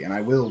tree, and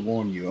I will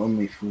warn you,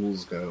 only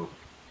fools go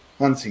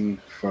hunting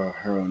for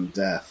her own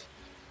death.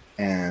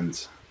 And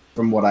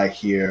from what I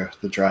hear,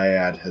 the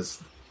Dryad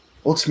has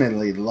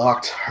ultimately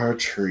locked her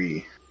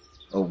tree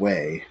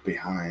away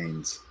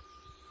behind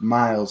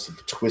miles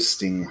of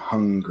twisting,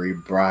 hungry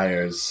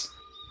briars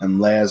and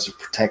layers of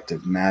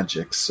protective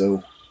magic,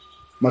 so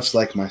much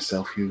like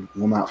myself, you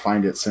will not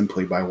find it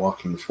simply by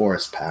walking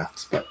forest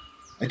paths, but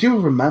I do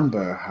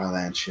remember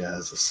Arlantia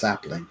as a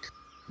sapling,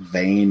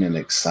 vain and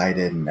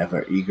excited and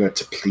ever eager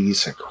to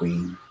please her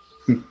queen.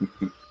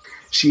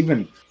 She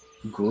even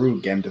grew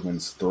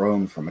Genduin's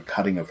throne from a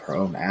cutting of her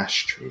own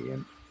ash tree,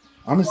 and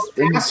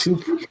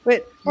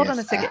Wait, hold on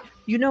a second.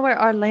 You know where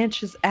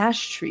Arlantia's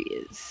ash tree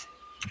is?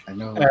 I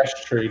know.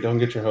 Ash tree, don't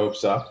get your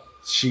hopes up.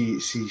 She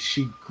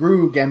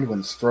grew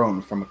Genduin's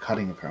throne from a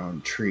cutting of her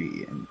own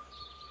tree, and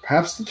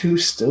perhaps the two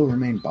still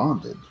remain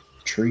bonded,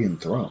 tree and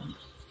throne.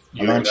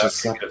 Arlantia's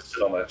sit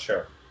on that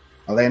chair.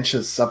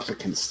 Arlantia's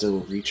supplicants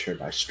still reach her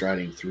by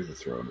striding through the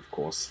throne, of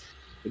course.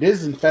 It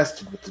is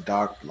infested with the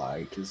Dark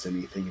Blight, as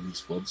anything in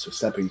these woods, so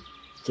stepping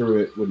through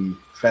it would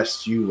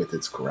infest you with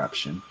its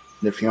corruption.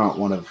 And if you aren't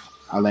one of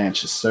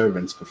Arlantia's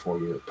servants before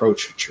you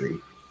approach her tree,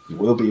 you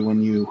will be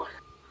when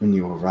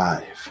you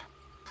arrive.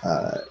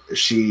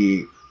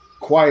 She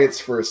quiets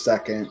for a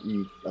second,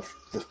 and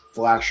the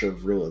flash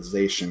of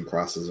realization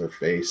crosses her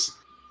face,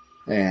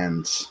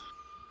 and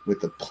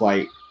with a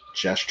polite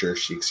gesture,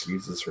 she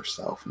excuses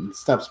herself and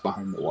steps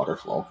behind the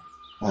waterfall.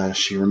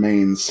 She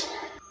remains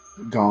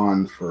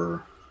gone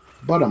for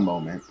but a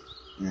moment,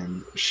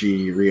 and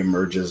she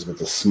reemerges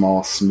with a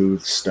small,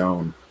 smooth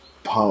stone,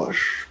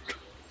 polished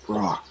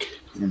rock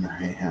in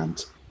her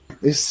hand.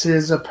 This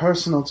is a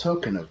personal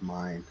token of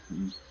mine,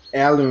 an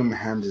heirloom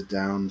handed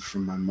down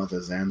from my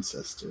mother's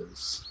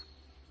ancestors.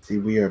 See,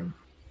 we are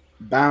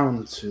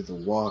bound to the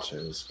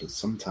waters, but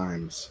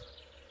sometimes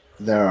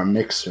there are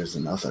mixers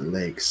in other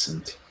lakes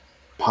and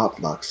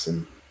potlucks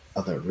in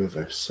other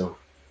rivers, so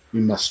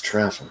we must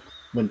travel.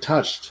 When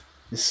touched,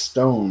 this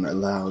stone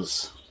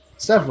allows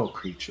several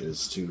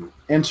creatures to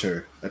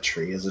enter a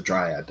tree, as a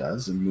dryad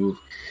does, and move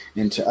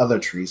into other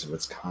trees of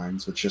its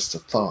kinds with just a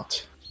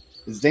thought.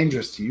 It's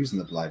dangerous to use in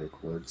the Blighted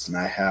Woods, and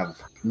I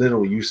have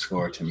little use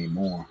for it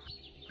anymore,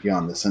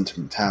 beyond the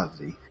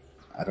sentimentality.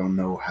 I don't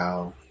know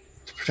how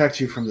to protect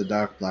you from the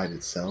Dark Blight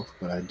itself,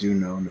 but I do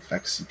know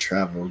Nefexi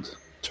traveled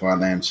to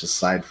Arlantia's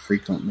side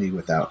frequently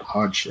without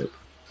hardship.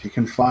 If you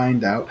can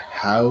find out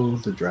how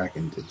the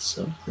dragon did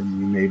so, then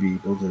you may be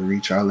able to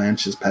reach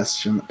Arlantia's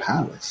pestilent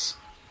palace.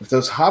 If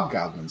those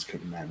hobgoblins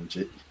could manage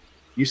it,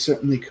 you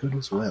certainly could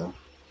as well.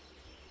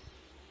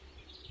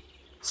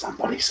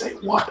 Somebody say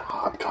what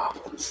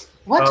hobgoblins?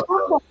 What?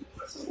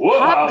 Whoa,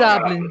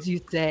 Hobgoblins,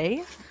 you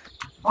say?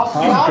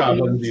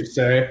 Hobgoblins, you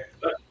say?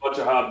 Bunch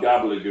of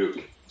hobgobbledygook.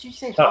 Did you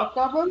say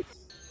hobgoblins?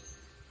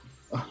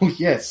 Oh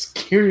yes,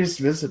 curious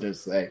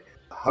visitors they.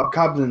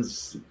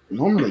 Hobgoblins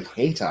normally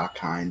hate our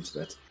kind,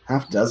 but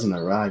half dozen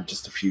arrived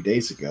just a few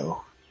days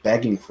ago,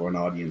 begging for an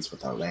audience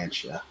with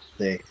Arlantia.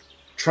 They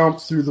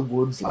tromped through the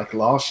woods like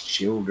lost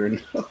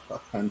children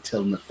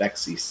until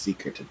Nefexi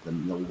secreted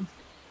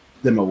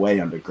them away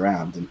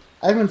underground, and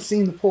I haven't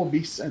seen the poor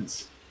beast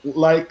since.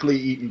 Likely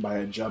eaten by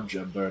a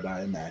Jubjub bird,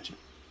 I imagine.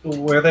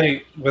 Were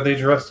they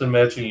dressed in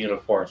matching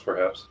uniforms,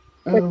 perhaps?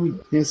 Oh,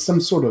 it's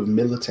some sort of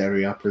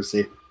military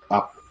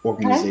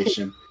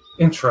organization.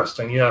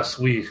 Interesting. Yes,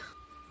 we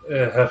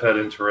have had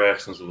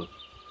interactions with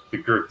the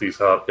group these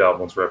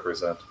hobgoblins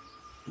represent.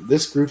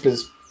 This group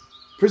is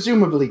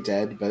presumably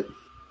dead, but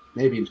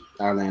maybe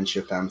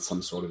Arlantia found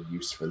some sort of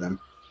use for them.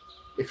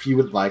 If you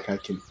would like, I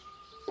can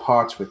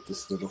part with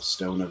this little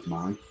stone of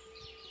mine.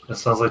 That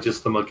sounds like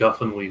just the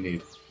MacGuffin we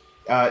need.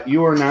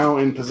 You are now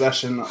in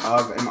possession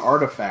of an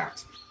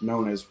artifact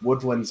known as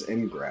Woodland's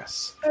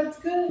Ingress. That's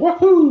good.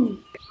 Woohoo!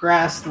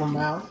 Grass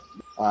Lamau.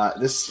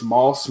 This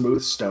small,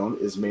 smooth stone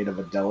is made of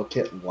a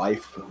delicate,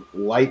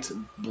 light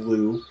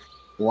blue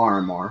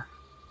Larimar,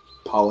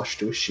 polished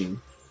to a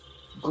sheen.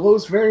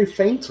 Glows very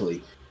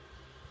faintly,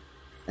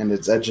 and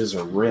its edges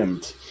are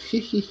rimmed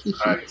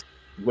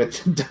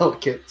with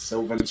delicate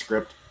sylvan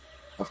script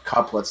of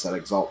couplets that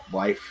exalt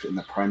life in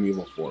the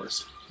primeval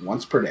forest.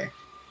 Once per day,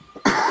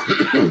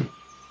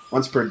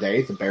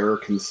 the bearer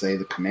can say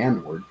the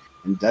command word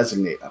and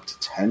designate up to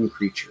 10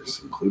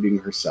 creatures, including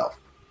herself,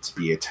 to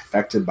be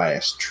affected by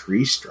a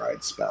tree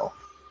stride spell,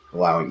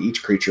 allowing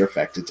each creature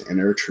affected to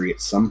enter a tree at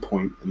some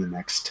point in the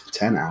next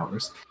 10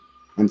 hours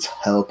and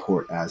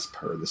teleport as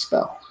per the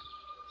spell.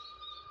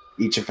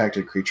 Each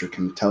affected creature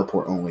can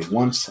teleport only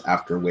once,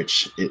 after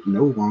which it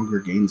no longer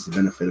gains the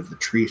benefit of the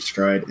tree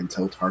stride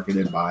until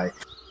targeted by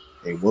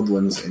a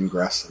Woodland's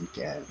Ingress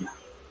again.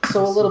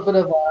 So a little bit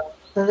of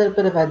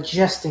a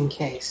just in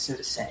case, so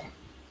to say.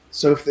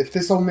 So if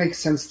this all makes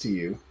sense to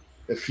you,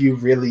 if you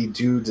really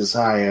do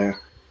desire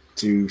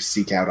to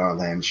seek out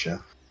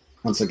Arlantia,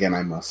 once again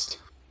I must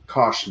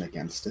caution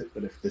against it,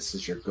 but if this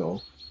is your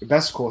goal, your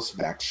best course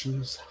of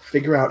action is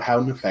figure out how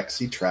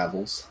Nefexi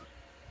travels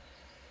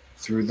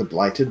through the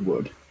Blighted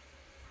Wood,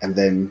 and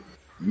then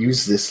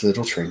use this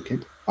little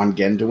trinket on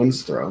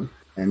Genduin's throne,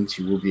 and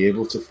you will be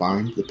able to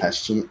find the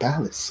Pestilent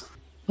Palace.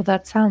 Well,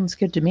 that sounds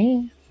good to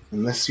me.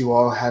 Unless you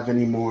all have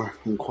any more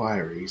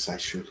inquiries, I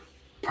should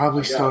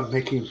probably start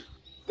making...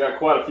 Got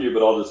quite a few,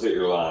 but I'll just hit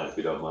your line if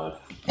you don't mind.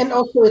 And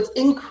also it's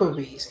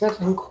inquiries,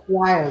 not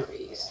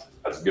inquiries.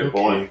 That's a good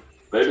point.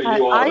 Maybe you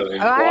ought to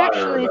inquire I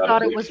actually about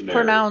thought a it was dictionary.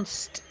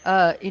 pronounced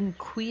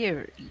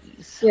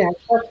inquiries. Yeah,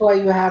 that's why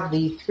you have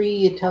the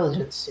 3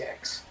 intelligence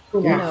checks.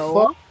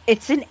 No,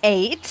 it's an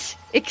 8.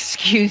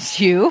 Excuse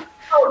you.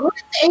 Oh,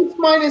 what's 8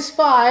 minus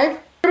 5?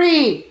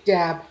 3,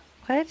 Dab.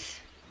 What?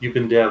 You've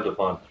been dabbed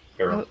upon,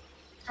 Harold.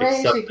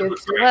 Crazy Accept good. the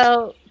grace.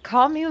 Well,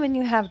 call me when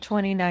you have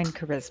 29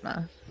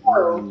 charisma.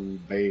 Oh,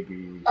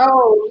 baby.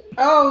 Oh,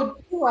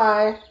 do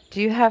I?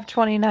 Do you have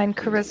 29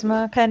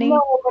 charisma, Penny?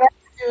 No, but I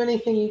can do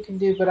anything you can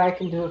do, but I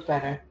can do it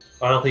better.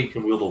 I don't think you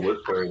can wield a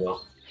whip very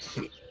well.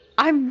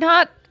 I'm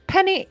not...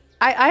 Penny,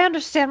 I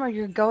understand where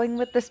you're going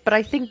with this, but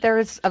I think there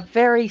is a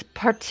very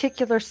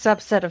particular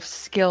subset of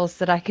skills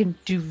that I can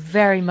do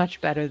very much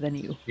better than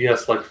you.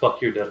 Yes, like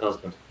fuck your dead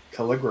husband.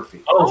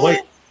 Calligraphy. Oh, wait.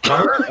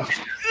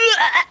 Calligraphy.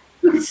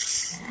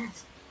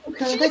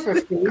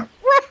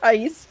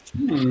 Christ.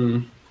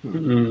 You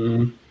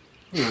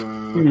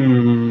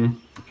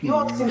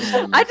all seem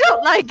so... I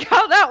don't like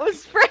how that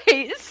was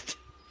phrased.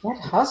 That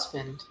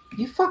husband.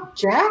 You fucked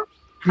Jack?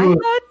 I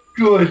thought,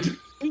 Good.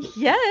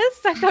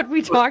 yes, I thought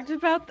we talked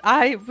about...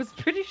 I was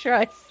pretty sure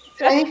I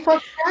said... He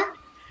fucked Jack?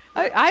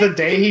 The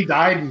day he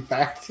died, in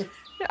fact.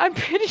 I'm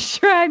pretty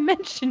sure I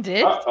mentioned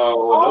it.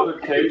 Uh-oh, another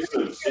case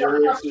of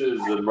serious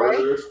and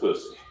murderous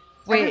pussy.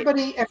 Wait,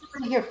 Everybody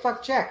here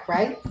fucked Jack,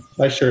 right?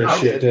 I sure as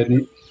shit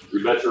didn't.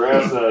 You bet your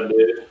ass I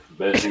did.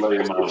 Best lay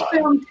of my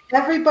life.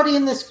 Everybody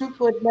in this group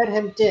who had met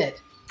him did.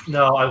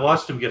 No, I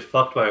watched him get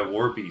fucked by a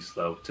war beast,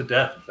 though. To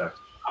death, in fact.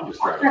 I'm just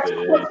trying to That's fit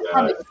in, quite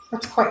funny. guys.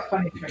 That's quite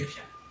funny,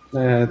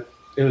 Tracia.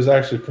 It was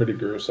actually pretty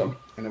gruesome.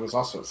 And it was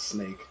also a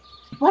snake.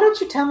 Why don't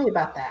you tell me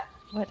about that?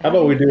 what How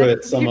about we do it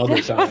happened? some Your other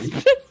dead time?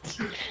 husband?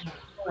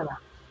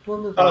 We'll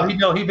move Oh,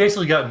 on. he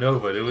basically got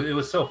Nova. It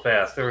was so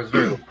fast. There was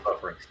very little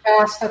suffering.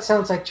 Fast, that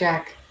sounds like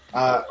Jack.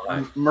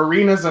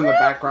 Marina's in the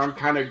background,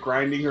 kind of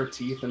grinding her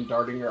teeth and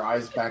darting her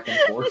eyes back and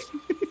forth.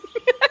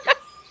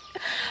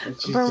 And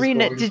she's just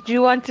Marina, going, did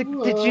you want to?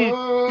 Did you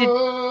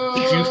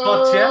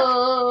fuck you?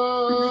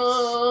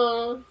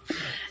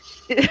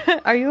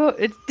 Are you?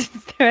 Is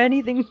there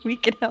anything we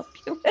can help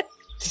you with?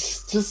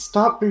 Just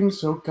stop being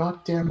so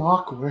goddamn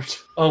awkward.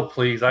 Oh,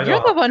 please. I You're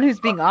know. the one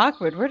who's being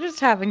awkward. We're just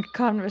having a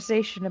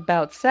conversation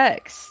about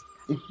sex.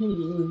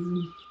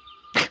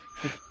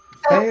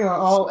 They are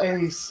all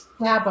ace.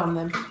 Stab on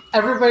them.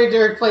 Everybody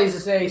Derek plays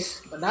is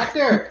ace, but not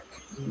Derek.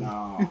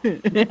 No. Not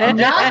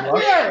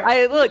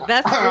Derek! Look,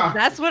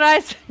 that's what I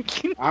said.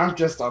 I'm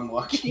just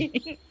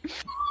unlucky.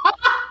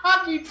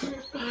 Me too.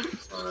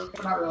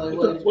 Not really.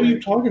 What are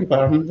you talking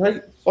about? I'm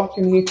right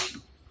fucking here.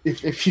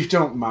 If you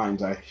don't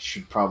mind, I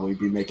should probably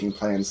be making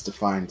plans to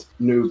find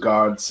new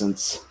guards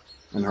since,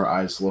 and her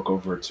eyes look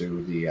over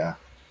to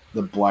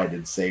the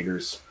blighted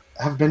satyrs,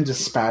 have been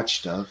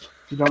dispatched of.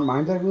 If you don't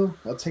mind,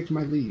 I'll take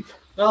my leave.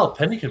 Well,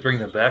 Penny could bring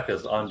them back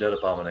as undead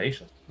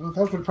abominations. Well,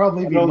 that would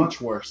probably be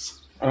much worse.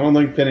 I don't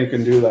think Penny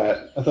can do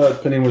that. I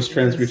thought Penny was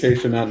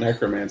transmutation, not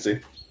necromancy.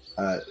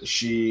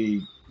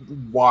 She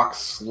walks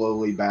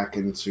slowly back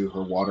into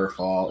her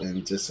waterfall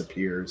and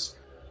disappears.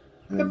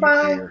 And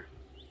Goodbye.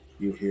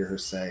 You hear her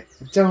say,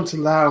 I don't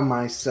allow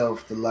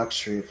myself the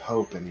luxury of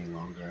hope any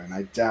longer, and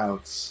I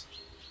doubt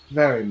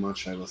very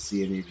much I will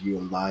see any of you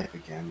alive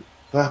again.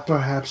 But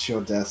perhaps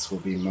your deaths will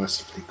be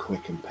mercifully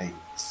quick and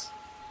painless.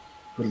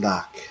 Good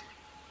luck.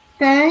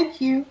 Thank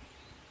you.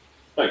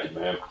 Thank you,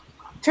 ma'am.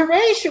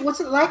 Teresia,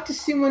 what's it like to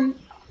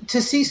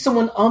see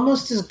someone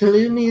almost as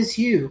gloomy as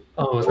you?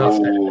 Oh, that's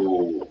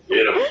Oh,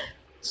 get him.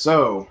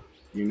 So,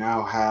 you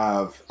now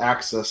have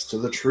access to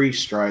the Tree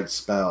Stride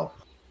spell,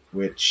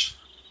 which,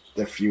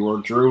 if you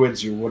were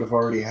druids, you would have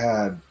already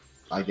had,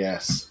 I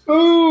guess.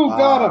 Ooh,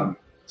 got him!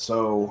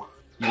 So,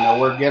 you know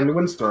where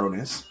Genduin's throne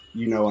is.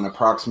 You know an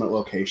approximate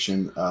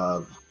location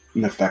of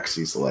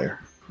Nefexi's lair.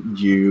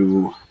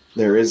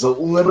 There is a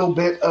little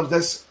bit of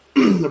this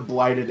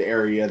blighted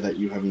area that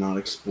you have not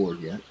explored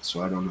yet,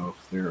 so I don't know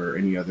if there are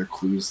any other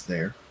clues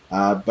there.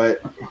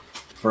 But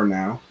for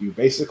now, you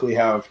basically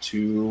have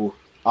two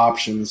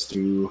options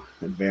to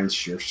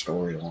advance your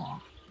story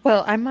along.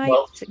 Well, I might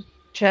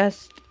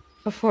suggest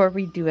before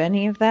we do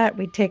any of that,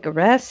 we take a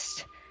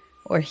rest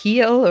or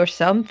heal or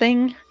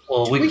something.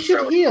 Well, We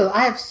should heal.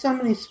 I have so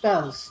many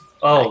spells.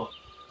 Oh,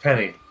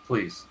 Penny,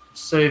 please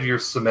save your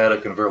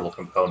somatic and verbal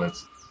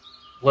components.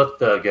 Let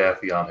the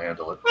Gathion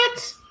handle it.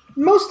 What?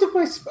 Most of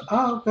my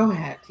oh, go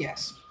ahead.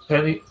 Yes.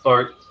 Penny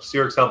or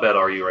Cyrix, how bad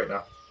are you right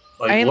now?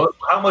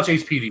 How much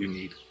HP do you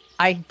need?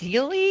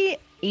 Ideally,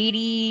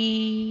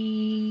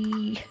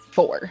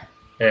 84.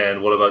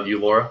 And what about you,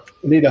 Laura?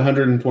 I need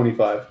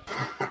 125.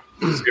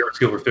 Cyrix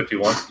heal for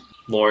 51.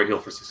 Laura heal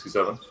for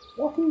 67.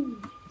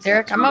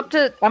 Derek, I'm up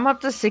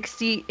to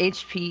 60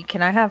 HP.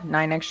 Can I have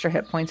 9 extra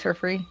hit points for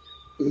free?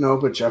 No,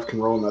 but Jeff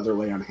can roll another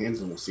lay on hands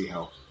and we'll see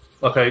how.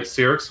 Okay,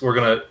 Cyrix, we're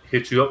gonna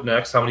hit you up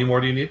next. How many more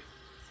do you need?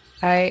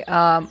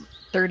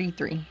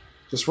 33.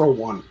 Just roll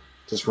one.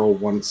 Just roll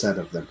one set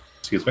of them.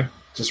 Excuse me?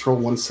 Just roll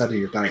one set of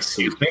your dice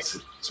Excuse me?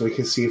 so we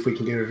can see if we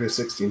can get her to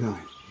 69.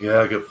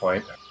 Yeah, good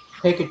point.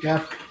 Take it,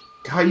 Jeff.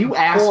 God, you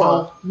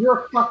asshole.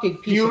 You're a fucking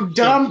piece You of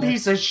dumb shit,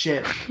 piece of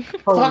shit.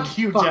 Holy Fuck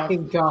you, Jeff.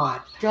 fucking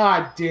God.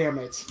 God damn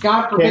it.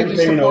 God forbid you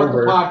Campaign support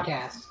over. the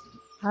podcast.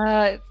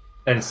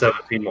 And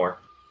 17 more.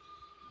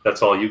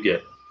 That's all you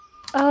get.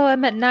 Oh,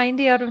 I'm at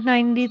 90 out of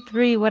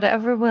 93.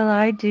 Whatever will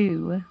I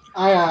do?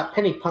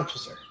 Penny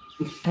punches her.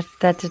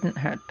 That didn't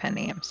hurt,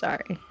 Penny. I'm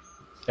sorry.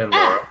 And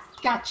Laura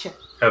Gotcha.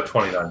 have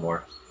 29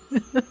 more.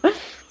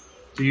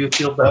 Do you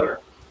feel better?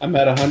 I'm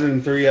at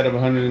 103 out of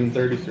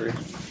 133.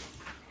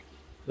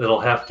 It'll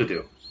have to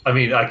do. I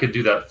mean, I could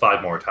do that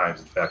 5 more times,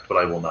 in fact, but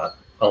I will not.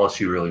 Unless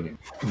you really need.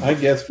 I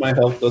guess my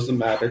health doesn't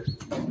matter.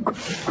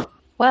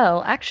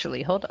 Well,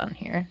 actually, hold on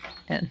here.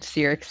 And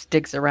Cyrix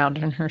digs around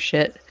in her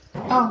shit.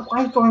 Oh, why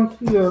are you going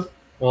through?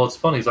 Well, it's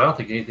funny, is I don't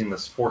think anything in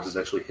this force has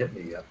actually hit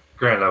me yet.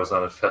 Granted, I was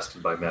not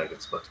infested by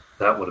maggots, but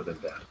that would have been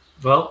bad.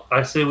 Well,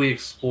 I say we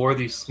explore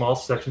these small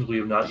sections we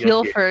have not yet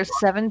Heal gained. for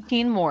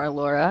 17 more,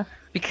 Laura.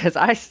 Because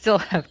I still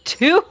have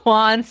 2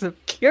 wands of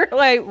Cure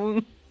Light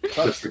Wound.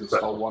 Truxton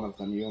stole one of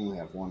them. You only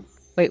have one.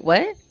 Wait,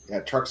 what? Yeah,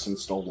 Truxton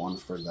stole one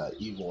for the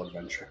evil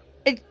adventure.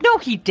 No,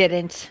 he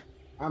didn't.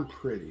 I'm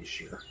pretty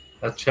sure.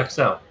 That checks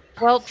out.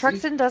 Well, See?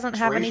 Truxton doesn't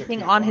have Teresia anything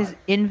can't on lie. his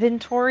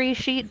inventory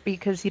sheet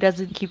because he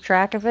doesn't keep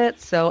track of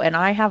it. So, and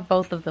I have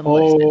both of them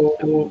listed.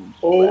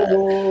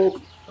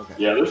 Oh, Okay.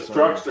 Yeah, this so-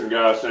 Truxton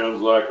guy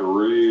sounds like a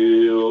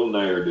real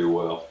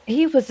ne'er-do-well.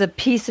 He was a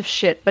piece of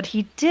shit, but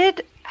he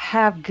did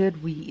have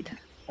good weed.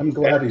 I'm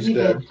glad he's He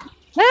dead. did.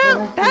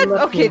 Well, Yeah, he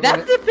left okay, me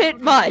that's a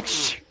bit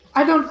much.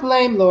 I don't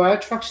blame Laura.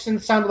 Truxton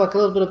sounded like a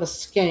little bit of a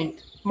skank.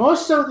 More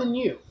so than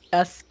you.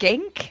 A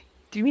skank?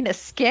 Do you mean a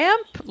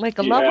scamp? Like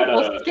a He had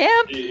lovable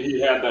scamp?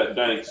 He had that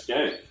dank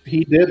skank.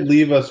 He did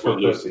leave us for For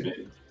pussy.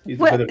 listening. He's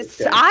a Well, bit of a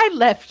scam. I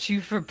left you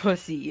for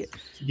pussy.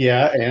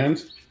 Yeah,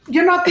 and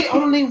You're not the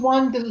only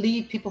one to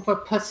leave people for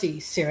pussy,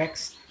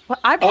 Cyrix. Well,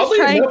 I'm Oddly just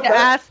trying enough, to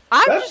ask.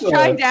 I'm that's just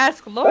trying to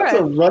ask that's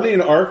a Laura.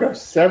 running arc of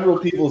several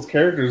people's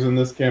characters in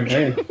this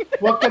campaign.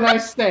 What can I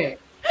say?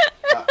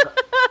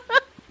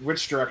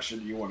 Which direction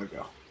do you want to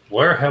go?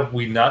 Where have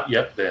we not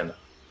yet been?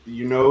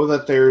 You know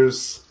that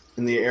there's,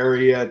 in the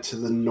area to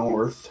the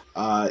north,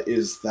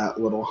 is that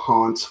little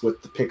haunt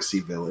with the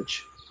pixie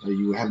village.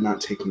 You have not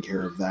taken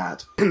care of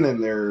that. And then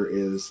there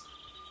is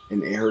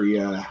an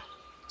area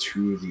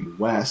to the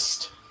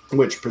west,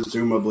 which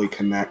presumably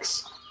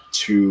connects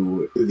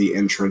to the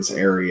entrance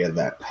area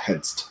that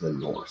heads to the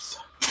north.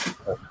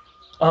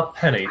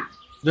 Penny,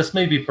 this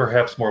may be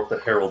perhaps more up the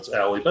Herald's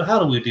alley, but how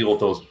do we deal with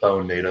those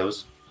bone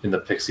nados in the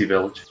Pixie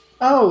Village?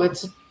 Oh,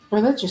 it's a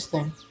religious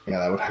thing. Yeah,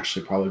 that would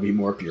actually probably be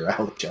more up your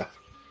alley, Jeff.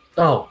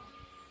 Oh,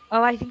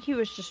 I think he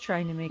was just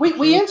trying to make. We a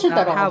joke answered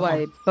that about how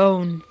already. I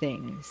bone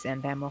things,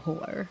 and I'm a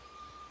whore.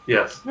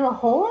 yes. You're a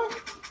whore?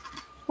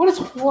 What does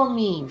whore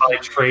mean? By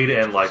trade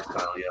and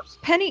lifestyle, yes.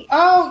 Penny,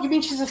 Oh, you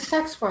mean she's a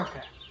sex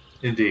worker?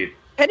 Indeed.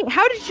 Penny,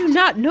 how did you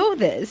not know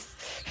this?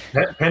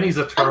 Penny's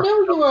a I tar-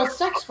 knew you were a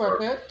sex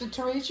worker. Did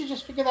Teresa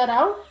just figure that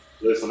out?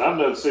 Listen, I've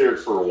known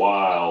Sirius for a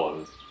while,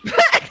 and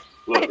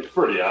look, it's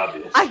pretty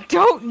obvious. I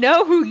don't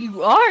know who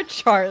you are,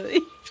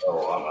 Charlie.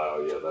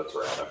 Oh, yeah, that's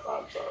right.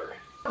 I'm sorry.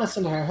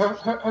 Listen to her.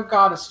 Her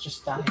goddess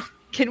just died.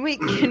 Can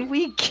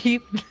we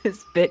keep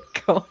this bit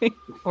going,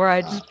 or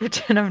I just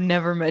pretend I've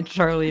never met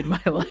Charlie in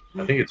my life?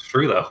 I think it's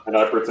true, though. And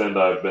I pretend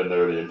I've been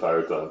there the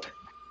entire time.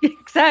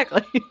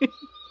 Exactly.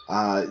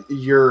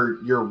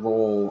 Your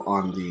role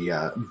on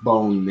the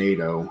bone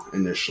NATO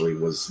initially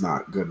was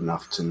not good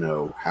enough to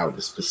know how to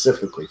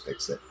specifically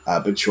fix it.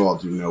 But you all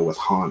do know with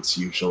haunts,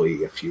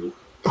 usually if you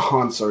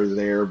haunts are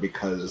there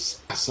because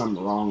some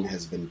wrong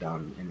has been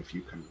done, and if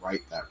you can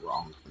right that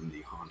wrong, then the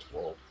haunt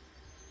will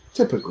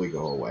typically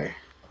go away.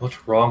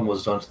 What's wrong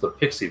was done to the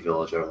Pixie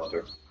Village, I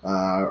wonder.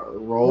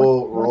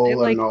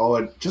 Roll a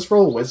knowledge. Just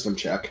roll a wisdom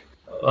check.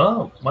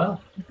 Oh,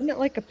 well. Isn't it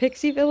like a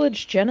Pixie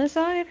Village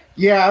genocide?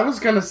 Yeah, I was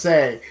gonna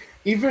say,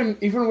 even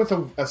with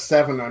a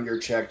 7 on your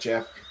check,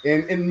 Jeff,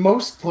 in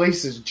most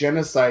places,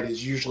 genocide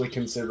is usually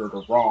considered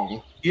a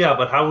wrong. Yeah,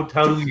 but how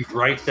do we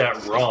right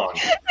that wrong?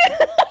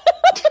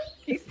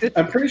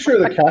 I'm pretty sure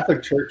the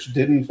Catholic Church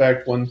did, in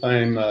fact, one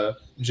time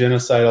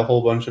genocide a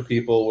whole bunch of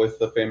people with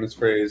the famous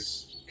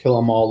phrase, kill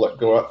them all, let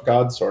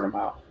God sort them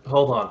out.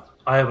 Hold on.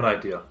 I have an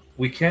idea.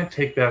 We can't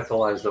take back the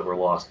lives that were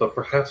lost, but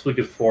perhaps we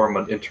could form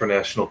an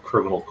international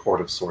criminal court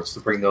of sorts to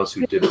bring those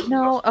who did it.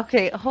 No,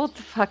 okay, hold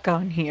the fuck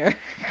on here.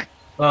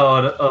 Oh,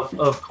 and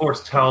of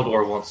course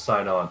Taldor won't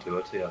sign on to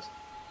it, yes.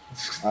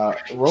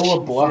 Roll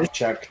a bluff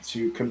check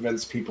to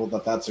convince people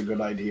that that's a good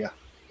idea.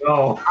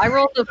 No, I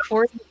rolled a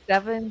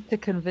 47 to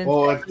convince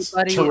Well, it's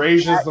everybody.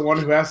 Teresia's the one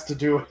who has to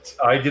do it.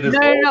 I did as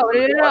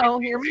No.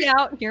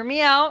 Hear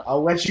me out.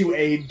 I'll let you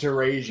aid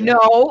Teresia.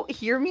 No,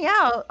 hear me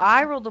out.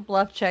 I rolled a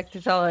bluff check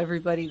to tell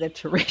everybody that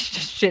Teresia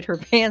shit her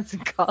pants in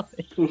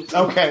college.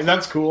 Okay,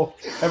 that's cool.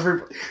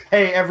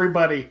 Hey,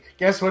 everybody,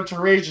 guess what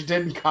Teresia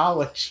did in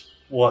college?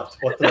 What?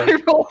 What did I I...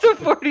 rolled a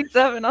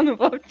 47 on the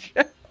bluff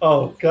check.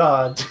 Oh,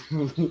 God.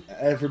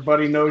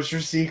 Everybody knows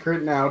your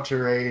secret now,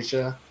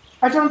 Teresia.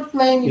 I don't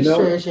blame you, You know-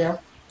 Teresa.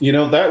 You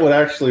know, that would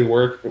actually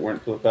work if it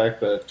weren't for the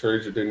fact that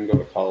Teresa didn't go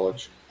to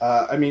college.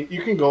 I mean,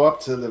 you can go up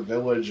to the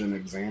village and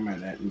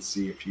examine it and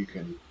see if you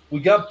can. We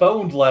got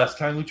boned last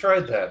time we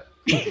tried that.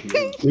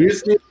 We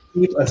just need to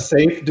keep a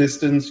safe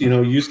distance,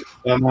 use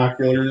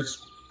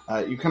binoculars.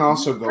 You can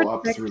also go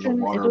up through the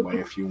waterway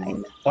if you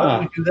want. Why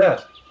don't we do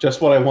that?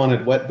 Just what I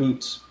wanted, wet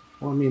boots.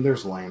 Well, I mean,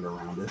 there's land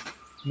around it.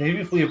 Maybe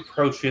if we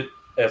approach it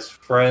as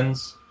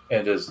friends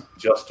and as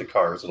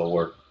Justicars, it'll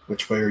work.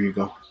 Which way are you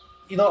going?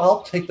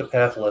 I'll take the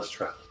path less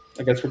traveled.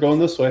 I guess we're going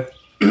this way.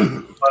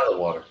 By the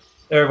water.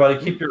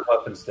 Everybody, keep your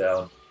weapons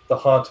down. The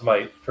haunt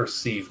might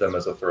perceive them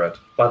as a threat.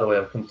 By the way,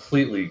 I'm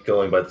completely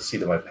going by the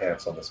seat of my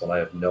pants on this one. I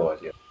have no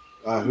idea.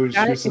 Who's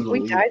Guys, in if the we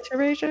lead? die,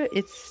 Teresia,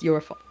 it's your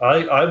fault.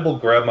 I will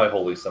grab my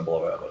holy symbol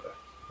of Amulet.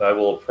 I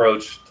will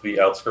approach to the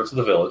outskirts of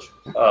the village,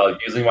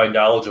 using my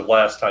knowledge of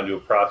last time to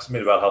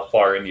approximate about how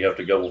far in you have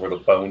to go before the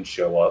bones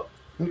show up.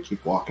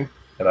 Keep walking.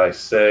 And I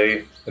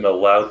say in a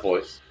loud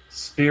voice,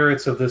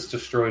 "Spirits of this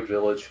destroyed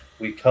village,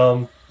 we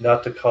come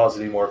not to cause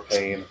any more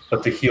pain,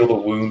 but to heal the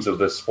wounds of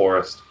this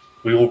forest.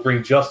 We will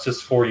bring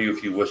justice for you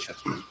if you wish it.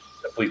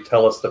 Simply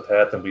tell us the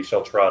path and we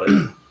shall trot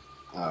it."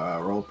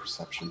 Roll a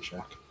perception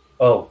check.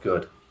 Oh,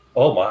 good.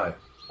 Oh my.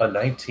 A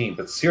 19,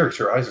 but Sirix,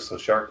 your eyes are so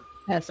sharp.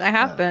 Yes, I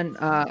have been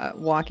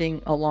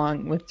walking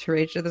along with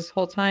Teresia this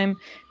whole time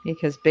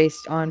because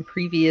based on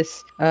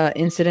previous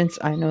incidents,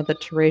 I know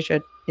that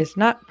Teresia is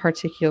not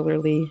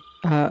particularly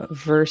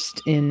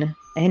versed in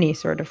any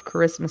sort of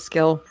charisma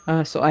skill.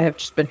 So I have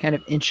just been kind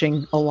of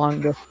inching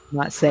along with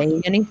not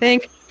saying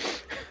anything.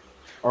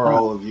 Are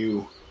all of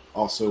you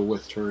also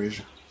with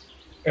Teresia?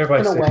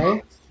 Everybody In a stay,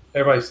 way.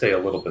 everybody stay a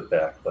little bit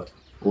back, but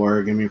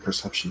Or give me a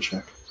perception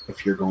check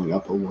if you're going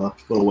up a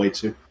little way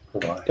too.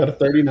 hold on. Got a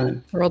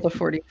 39. I rolled a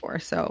 44,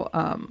 so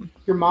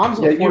Your mom's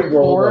Yeah, a you rolled a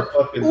 44.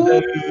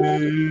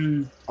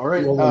 fucking All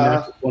right. roll a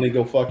natural 20,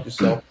 go fuck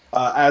yourself.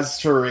 As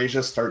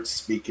Teresia starts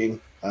speaking,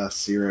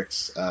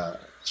 Sirix,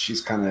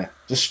 she's kind of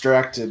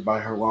distracted by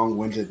her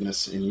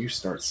long-windedness, and you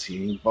start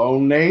seeing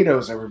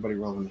bonados. Everybody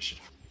roll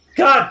initiative.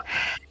 God!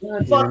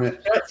 God Fuck! damn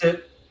it. That's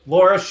it.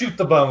 Laura, shoot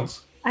the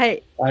bones.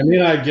 I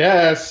I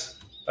guess.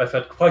 I've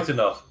had quite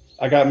enough.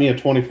 I got me a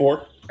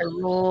 24.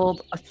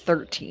 rolled a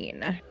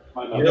 13.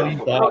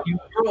 You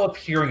grew up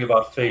hearing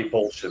about Fae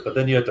bullshit, but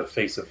then you had to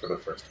face it for the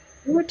first time.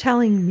 You were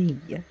telling me.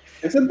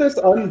 Isn't this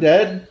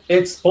undead?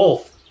 It's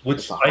both, which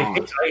It's a I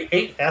haunt.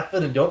 hate half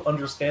of it and don't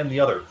understand the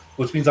other,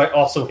 which means I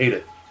also hate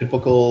it.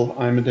 Typical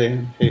I'm a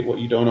Dan. Hate what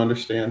you don't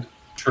understand.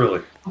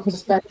 Truly.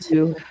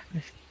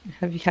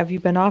 Have you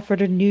been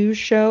offered a news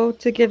show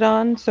to get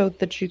on so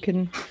that you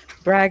can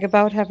brag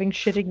about having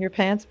shit in your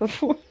pants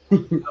before?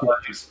 You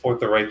support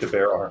the right to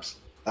bear arms.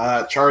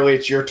 Charlie,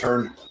 it's your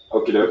turn.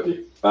 Okie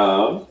dokie.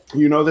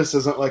 You know this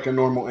isn't like a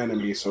normal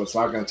enemy, so it's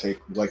not going to take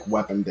like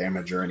weapon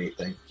damage or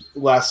anything.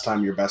 Last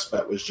time your best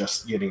bet was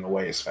just getting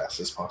away as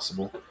fast as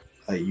possible.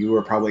 You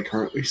are probably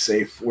currently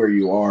safe where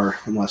you are,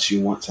 unless you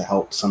want to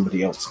help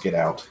somebody else get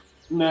out.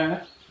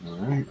 Nah. All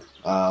right.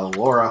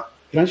 Laura.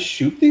 Can I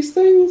shoot these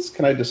things?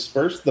 Can I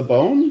disperse the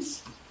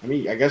bones? I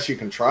mean, I guess you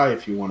can try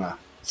if you want to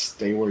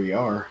stay where you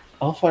are.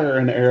 I'll fire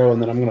an arrow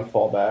and then I'm going to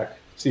fall back.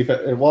 See if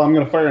I'm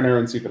going to fire an arrow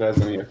and see if it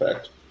has any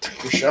effect.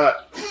 Take your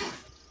shot.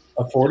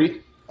 A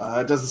 40?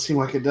 It doesn't seem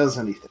like it does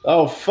anything.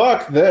 Oh,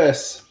 fuck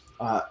this.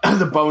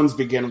 The bones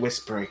begin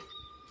whispering.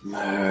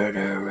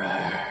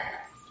 Murderer.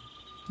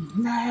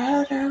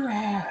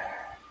 Murderer.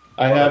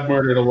 I have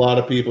murdered a lot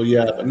of people,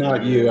 yeah, but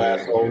not you,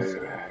 assholes.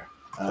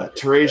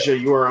 Teresia,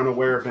 you are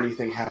unaware of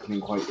anything happening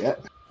quite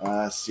yet.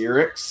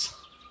 Cyrix.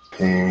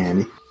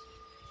 Penny.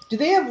 Do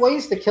they have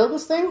ways to kill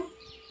this thing?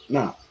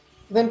 No.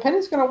 Then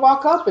Penny's going to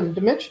walk up and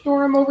dimension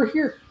door him over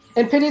here.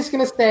 And Penny's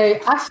going to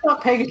say, I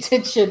stopped paying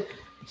attention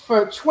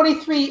for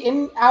 23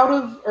 in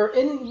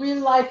real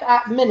life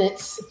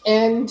minutes,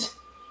 and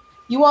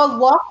you all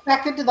walk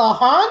back into the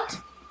haunt?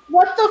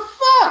 What the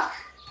fuck?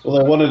 Well,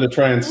 I wanted to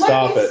try and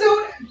stop it.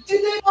 So, do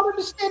they not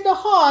understand the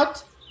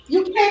haunt?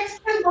 You can't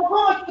spin the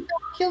haunt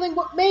without killing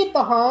what made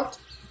the haunt.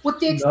 With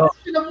the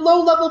exception of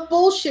low-level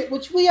bullshit,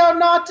 which we are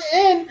not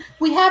in,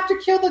 we have to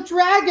kill the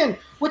dragon,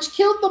 which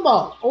killed them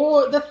all.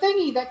 Or the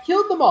thingy that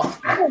killed them all.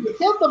 We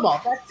killed them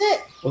all. That's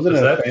it. Wasn't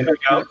it a bandit?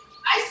 I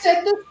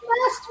said this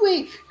last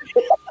week.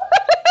 I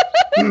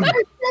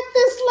said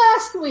this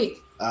last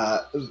week.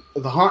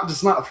 The haunt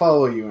does not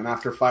follow you, and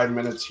after 5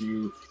 minutes,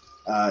 you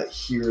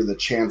hear the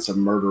chants of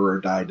murderer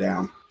die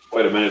down.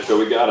 Wait a minute, so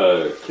we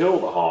gotta kill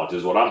the haunt,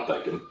 is what I'm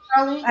thinking.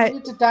 Charlie, you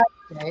need to die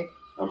today.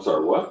 I'm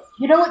sorry, what?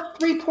 You know what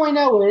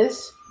 3.0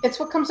 is? It's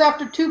what comes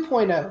after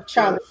 2.0,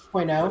 Charlie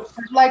 2.0.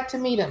 I'd like to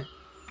meet him.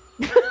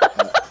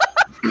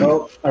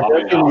 Well, I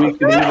reckon we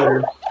can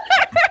either...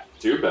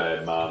 Too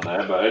bad,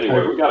 man. But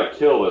anyway, we gotta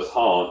kill this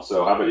haunt,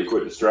 so how about you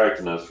quit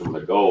distracting us from the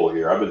goal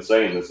here? I've been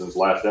saying this since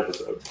last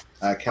episode.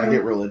 Can I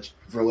get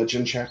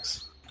religion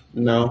checks?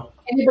 No.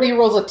 Anybody who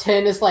rolls a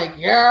 10 is like,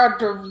 yeah.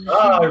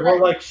 I roll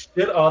like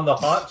shit on the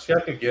haunt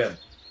check again.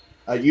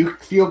 You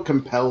feel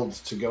compelled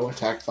to go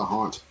attack the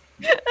haunt.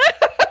 You're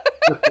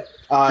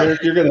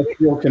going to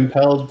feel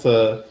compelled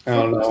to, I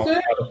don't know,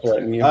 how to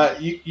threaten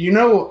you. You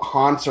know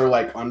haunts are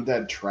like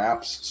undead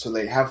traps, so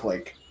they have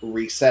like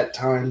reset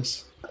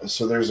times.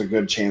 So there's a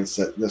good chance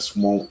that this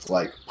won't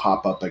like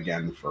pop up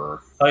again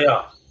for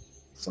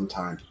some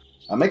time.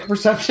 Make a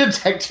perception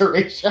check,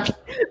 Teresia.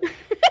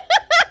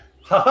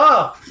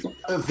 Haha!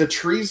 The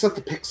trees that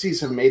the pixies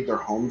have made their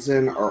homes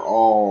in are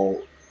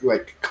all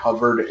like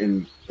covered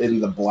in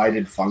the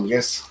blighted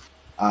fungus.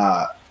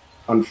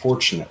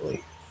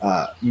 Unfortunately,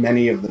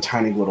 many of the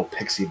tiny little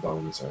pixie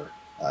bones are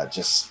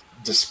just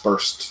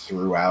dispersed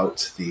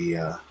throughout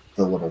the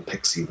little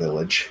pixie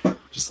village,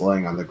 just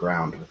laying on the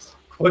ground.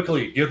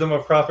 Quickly, give them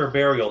a proper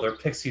burial. They're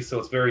pixies, so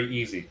it's very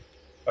easy.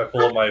 I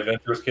pull up my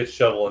Adventurer's Kit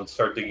shovel and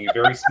start digging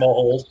very small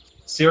holes.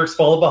 Cyrix,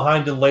 follow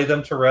behind and lay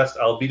them to rest.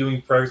 I'll be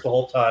doing prayers the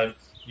whole time.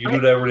 You do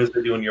whatever it is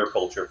they do in your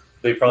culture.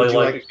 They probably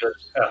like a good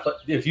athlete.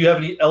 If you have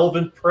any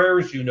elven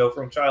prayers you know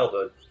from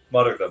childhood,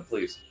 mutter them,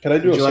 please. Can I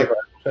do a survival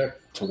check?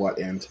 To what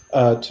end?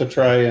 To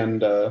try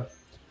and...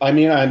 I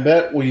mean, I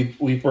bet we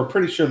were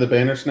pretty sure the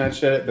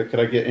Bandersnatch did it, but could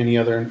I get any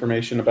other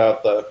information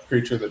about the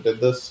creature that did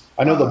this?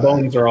 I know the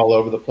bones are all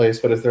over the place,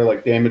 but is there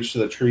like damage to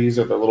the trees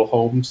or their little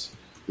homes?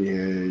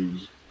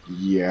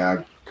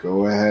 Yeah,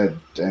 go ahead.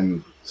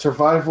 And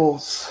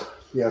survivals...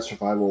 Yeah,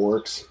 survival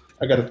works.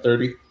 I got a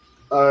 30.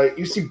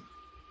 You see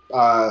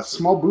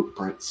small boot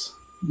prints.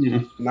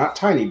 Not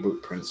tiny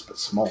boot prints, but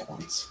small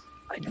ones.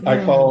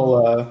 I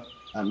call...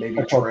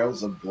 maybe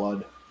trails of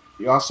blood.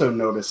 You also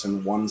notice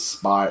in one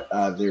spot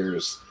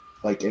there's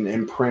like an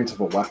imprint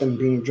of a weapon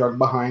being dragged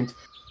behind.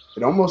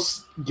 It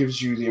almost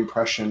gives you the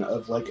impression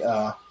of like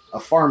a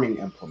farming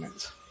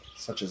implement,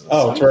 such as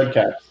it's red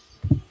caps.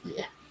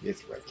 Yeah,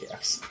 it's red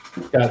caps.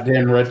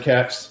 Goddamn red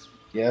caps.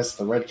 Yes,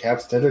 the red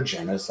caps did a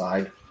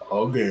genocide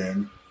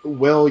again.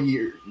 Well,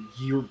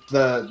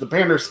 the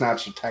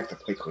Bandersnatch attacked the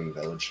Quakeling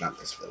village, not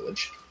this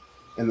village.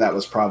 And that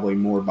was probably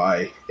more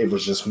by it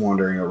was just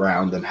wandering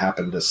around and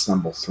happened to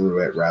stumble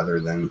through it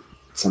rather than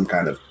some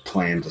kind of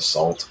planned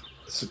assault.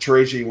 So,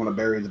 Teresia, you want to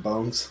bury the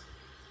bones?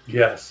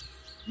 Yes.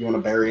 You want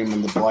to bury them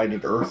in the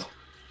blighted earth?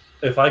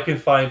 If I can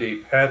find a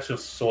patch of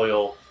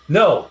soil...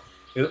 No!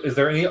 Is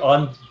there any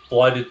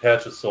unblighted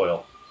patch of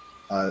soil?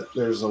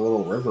 There's a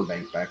little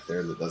riverbank back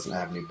there that doesn't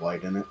have any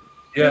blight in it.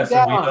 Yes,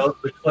 and we know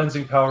the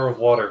cleansing power of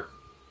water.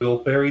 We will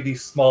bury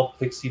these small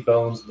pixie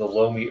bones in the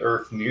loamy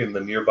earth in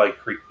the nearby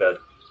creek bed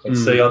and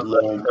say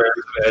unless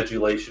prayers of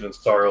adulation and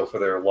sorrow for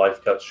their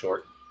life cut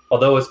short.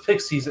 Although as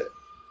pixies,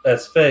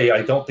 as Fae,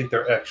 I don't think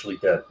they're actually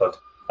dead, but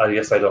I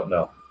guess I don't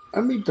know.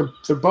 I mean,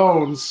 they're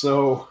bones,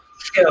 so...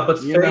 Yeah, but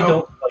Fae You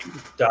know.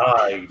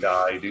 don't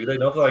die, do they?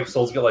 Don't like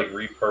souls get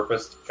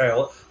repurposed? Kind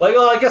of like,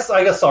 well, I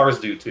guess ours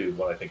do too.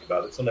 When I think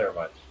about it, so never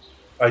mind.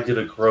 I did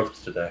a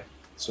growth today.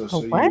 So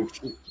what?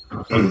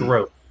 A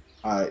growth.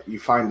 You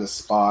find a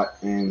spot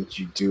and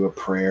you do a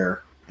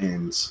prayer,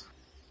 and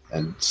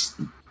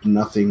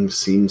nothing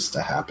seems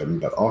to happen.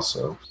 But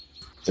also,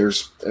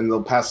 in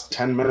the past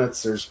 10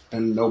 minutes, there's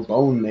been no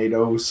bone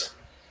nados.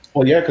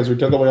 Well, yeah, because we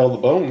took away all the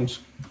bones.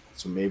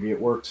 So maybe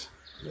it worked.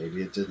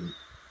 Maybe it didn't.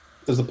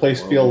 Does the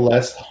place feel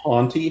less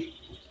haunty?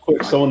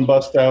 Quick, someone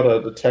bust out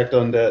a detect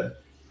undead.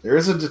 There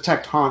is a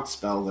detect haunt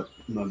spell that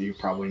none of you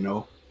probably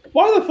know.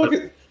 Why the fuck?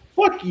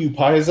 Fuck you,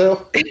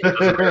 Paizo.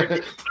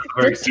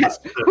 Very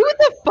Who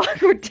the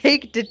fuck would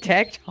take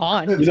detect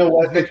haunt? You know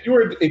what? If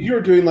you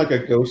were doing like a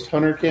ghost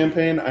hunter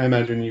campaign, I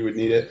imagine you would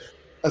need it.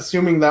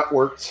 Assuming that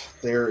worked,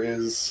 there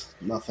is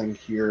nothing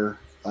here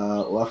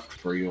left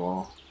for you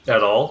all.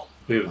 At all?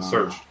 We haven't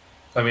searched.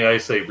 I mean, I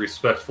say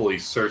respectfully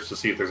search to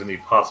see if there's any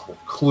possible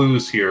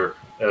clues here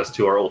as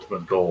to our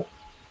ultimate goal.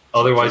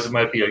 Otherwise, it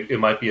might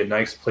be a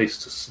nice place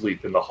to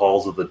sleep in the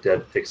halls of the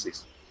dead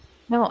pixies.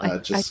 No, I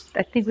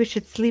think we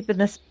should sleep in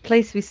this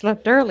place we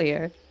slept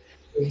earlier.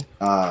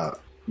 Do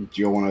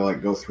you want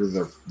to go through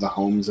the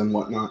homes and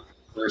whatnot?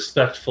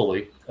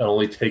 Respectfully, and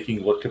only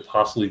taking what could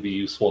possibly be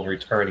useful and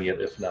returning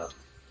it, if not.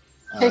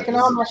 Taking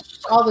all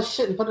the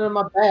shit and putting it in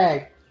my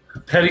bag.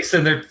 Penny's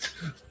sitting there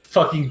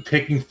fucking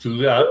picking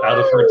food out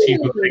of her teeth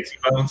with pixie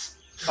bones.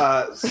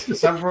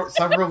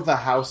 Several of the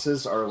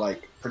houses are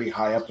pretty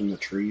high up in the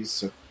trees.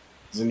 So,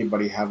 does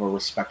anybody have a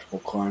respectable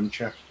climb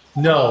check?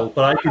 No,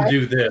 but I can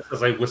do this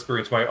as I whisper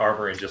into my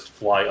armor and just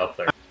fly up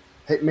there.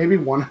 Hey, maybe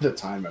one at a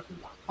time,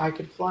 everybody. I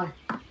could fly.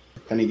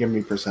 Penny, give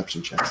me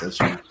perception checks as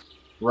you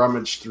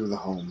rummage through the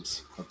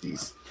homes of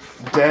these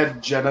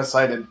dead,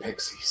 genocided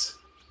pixies.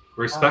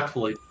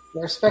 Respectfully.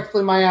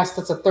 Respectfully, my ass,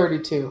 that's a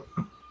 32.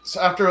 So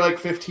after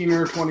 15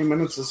 or 20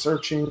 minutes of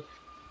searching,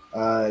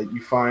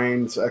 you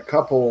find a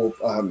couple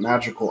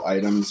magical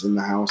items in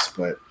the house,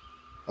 but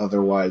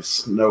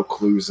otherwise no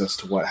clues as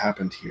to what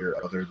happened here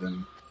other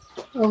than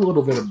a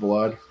little bit of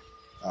blood.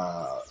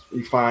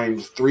 You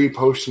find 3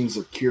 potions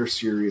of cure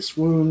serious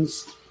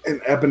wounds, an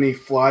ebony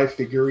fly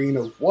figurine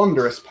of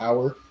wondrous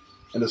power,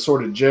 and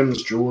assorted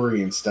gems,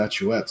 jewelry, and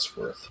statuettes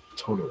worth a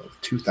total of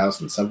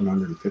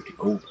 2,750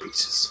 gold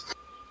pieces.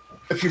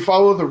 If you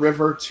follow the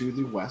river to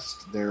the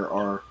west, there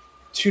are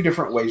 2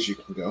 different ways you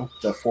can go.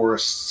 The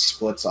forest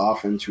splits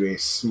off into a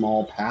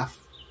small path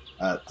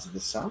to the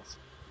south,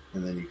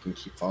 and then you can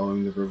keep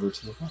following the river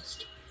to the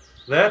west.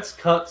 That's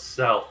cut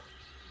south.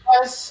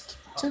 West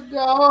to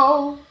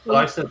go. But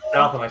I said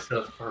south and I said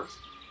it first.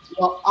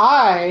 Well,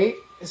 I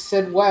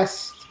said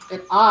west,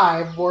 and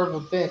I'm more of a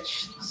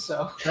bitch,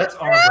 so... That's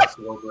arm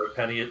wrestle over it,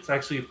 Penny. It's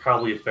actually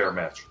probably a fair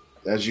match.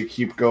 As you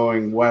keep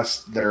going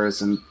west, there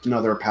is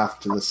another path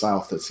to the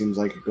south that seems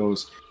like it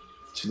goes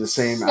to the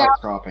same South.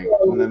 outcropping.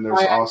 And then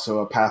there's also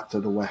a path to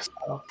the west.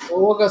 Well,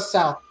 we'll go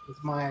south. It's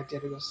my idea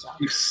to go south.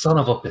 You son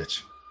of a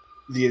bitch.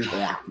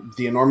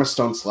 The enormous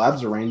stone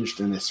slabs arranged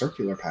in a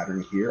circular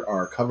pattern here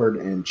are covered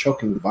in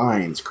choking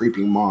vines,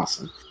 creeping moss,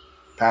 and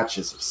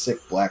patches of sick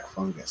black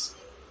fungus.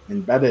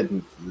 Embedded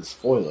in this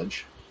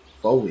foliage,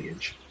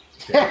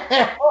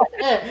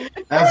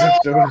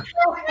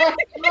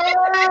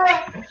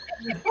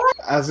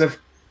 as if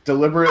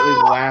deliberately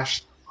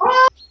lashed.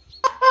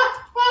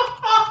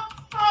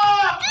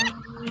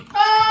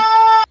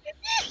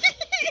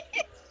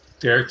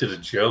 Derek did a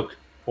joke.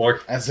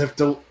 Or As if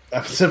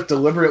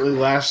deliberately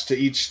lashed to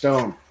each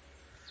stone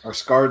are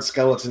scarred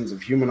skeletons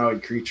of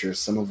humanoid creatures,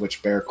 some of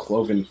which bear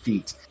cloven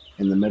feet.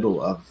 In the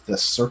middle of the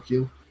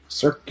circle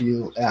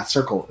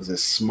is a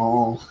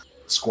small,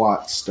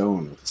 squat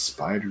stone with a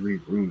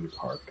spidery rune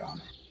carved on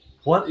it.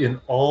 what in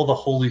all the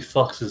holy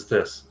fucks is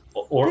this?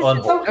 Or This is,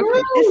 unholy?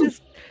 okay,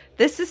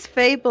 this is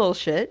Fae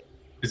bullshit.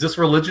 Is this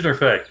religion or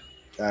Fae?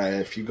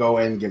 If you go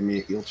in, give me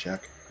a heal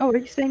check. Oh, are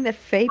you saying that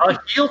Fae A heal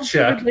people are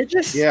check?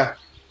 religious? Yeah.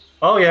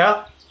 Oh,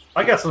 yeah.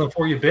 I got something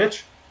for you,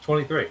 bitch.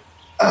 23.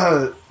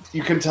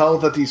 You can tell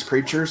that these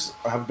creatures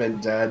have been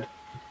dead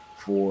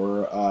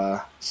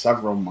for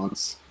several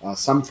months,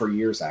 some for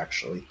years,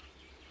 actually.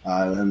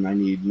 And I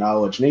need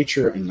knowledge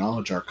nature and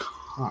knowledge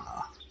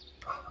arcana.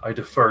 I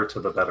defer to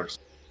the betters.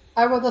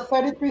 I rolled a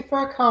 33 for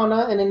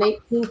Arcana and an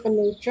 18 for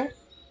Nature.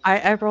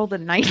 I rolled a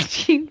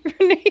 19 for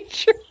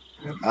nature.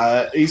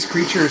 These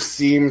creatures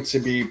seem to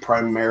be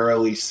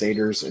primarily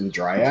satyrs and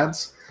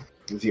dryads.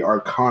 The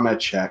arcana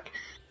check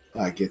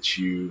gets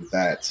you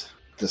that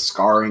the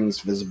scarrings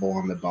visible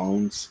on the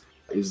bones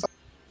is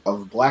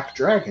of black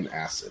dragon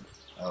acid,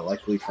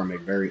 likely from a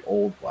very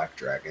old black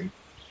dragon.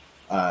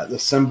 The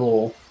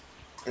symbol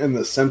in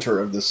the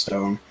center of the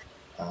stone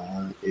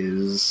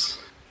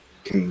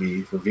can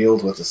be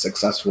revealed with a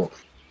successful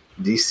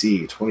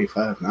DC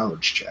 25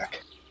 knowledge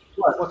check.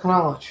 What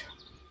knowledge?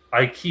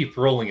 I keep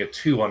rolling a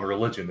 2 on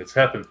religion. It's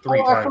happened 3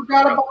 I times.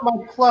 forgot about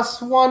my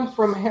 +1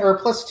 from hair, or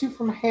 +2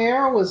 from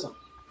heroism.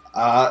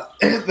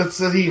 That's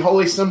the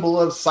holy symbol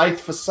of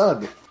Scythe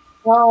Fasug.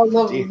 Oh,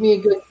 love me a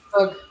good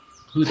thug.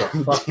 Who the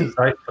fuck is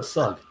Scythe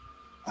Fasug?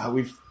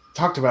 We've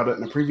talked about it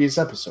in a previous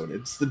episode.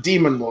 It's the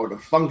demon lord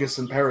of fungus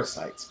and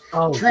parasites.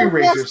 Oh, Tree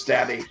Razor's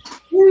daddy.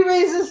 Tree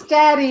Razor's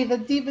daddy, the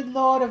demon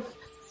lord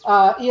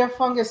of ear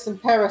fungus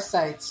and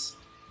parasites.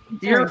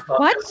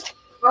 What?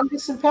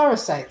 Fungus and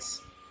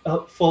parasites.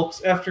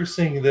 Folks, after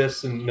seeing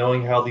this and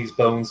knowing how these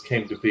bones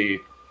came to be,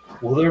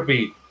 will there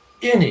be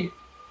any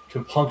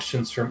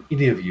compunctions from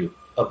any of you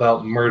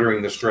about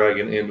murdering this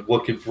dragon in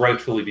what could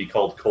rightfully be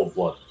called cold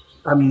blood?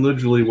 I'm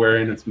literally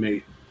wearing its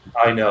mate.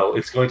 I know.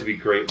 It's going to be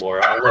great,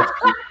 Laura. I love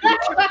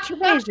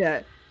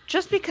Trevasia,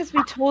 just because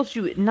we told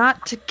you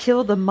not to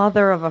kill the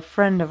mother of a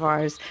friend of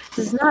ours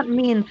does not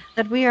mean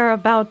that we are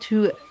about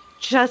to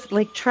just,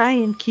 try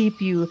and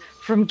keep you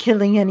from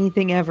killing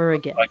anything ever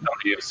again. I come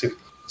to you.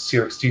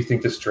 Sirix, do you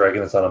think this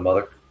dragon is not a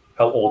mother?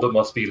 How old it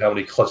must be and how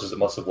many clutches it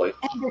must have laid?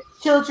 And the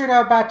children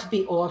are about to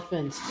be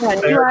orphans. Do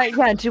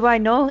I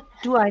know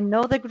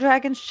the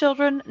dragon's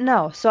children?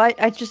 No, so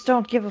I just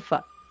don't give a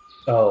fuck.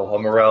 Oh, a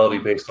morality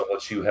based on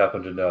what you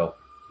happen to know.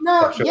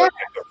 No, Sure yeah.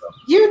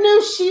 You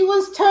knew she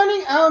was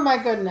turning. Oh my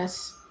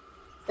goodness.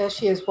 There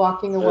she is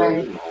walking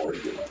away.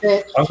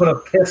 I'm going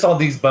to piss on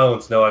these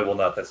bones. No, I will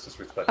not. That's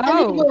disrespectful.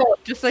 Oh,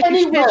 just like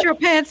you shit your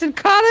pants in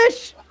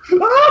college?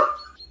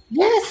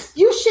 Yes,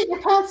 you shit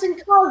your pants in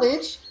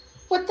college.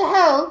 What the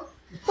hell?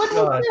 What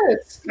was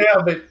this?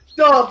 Damn it.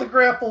 Oh, the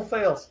grapple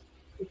fails.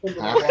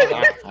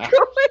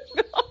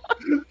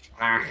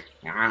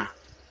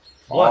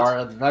 Four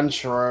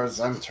adventurers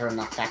enter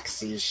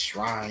Nefexi's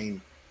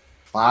shrine.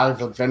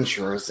 5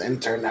 adventurers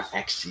enter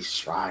Nefexi's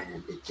shrine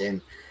and begin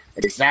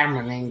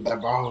examining the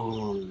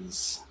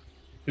bones.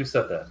 Who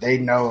said that? They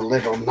know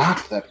little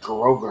not that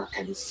Groger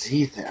can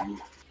see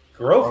them.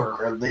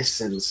 Grover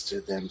listens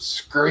to them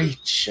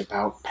screech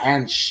about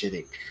pants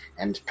shitting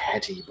and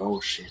petty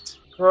bullshit.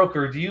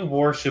 Groker, do you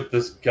worship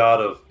this god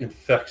of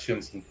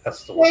infections and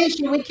pestilence?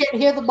 Wait, we can't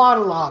hear the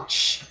monologue.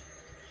 Shh.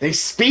 They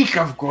speak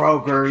of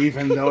Groger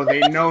even though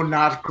they know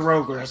not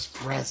Groger's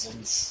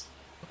presence.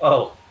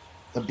 Oh.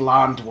 The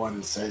blonde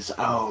one says,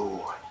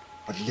 "Oh,"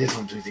 but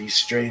little do these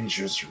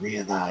strangers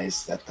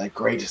realize that the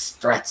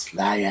greatest threats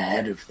lie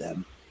ahead of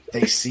them.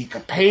 They seek a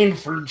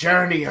painful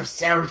journey of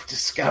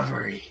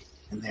self-discovery,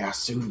 and they are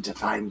soon to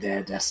find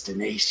their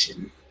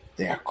destination.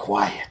 They are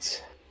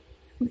quiet.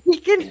 We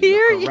can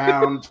hear Look you.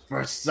 around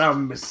for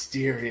some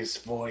mysterious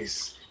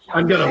voice.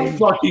 I'm gonna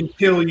fucking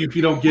kill you if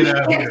you don't get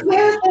out of here.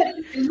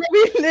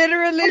 We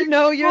literally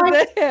know you're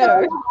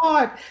there.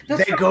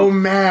 They go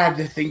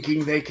mad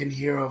thinking they can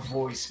hear a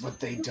voice, but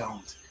they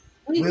don't.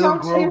 Will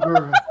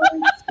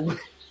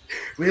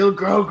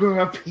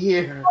Groger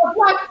appear? Oh,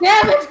 God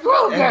damn it,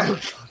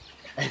 Groger!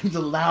 And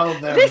allow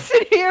them.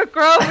 Listen here,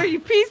 Grover, you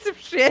piece of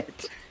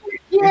shit.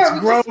 It's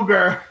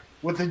Groger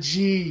with a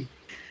G.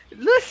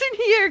 Listen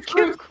here,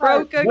 Kim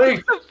Croker. Wait.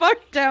 Get the fuck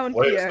down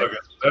Wait a here. second.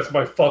 That's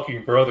my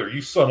fucking brother,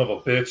 you son of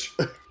a bitch.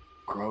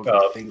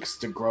 Groger thinks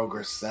to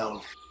Groger's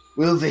self.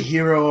 Will the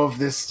hero of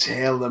this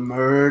tale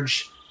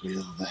emerge?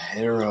 Will the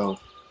hero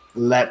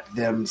let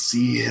them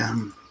see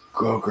him?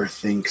 Groger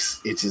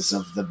thinks it is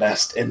of the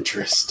best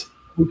interest.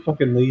 We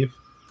fucking leave.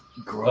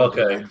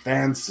 Groger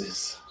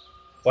advances.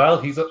 Well,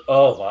 he's a...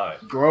 Oh, my.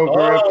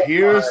 Groger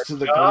appears to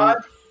the God.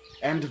 group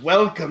and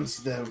welcomes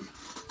them.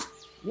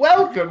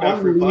 Welcome, I'm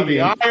everybody.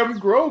 leaving. I am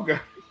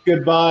Groger.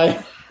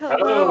 Goodbye.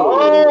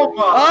 Oh,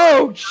 my.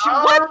 Oh,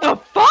 what the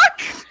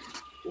fuck?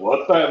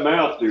 What's that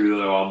mouth do,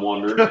 though, I'm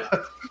wondering?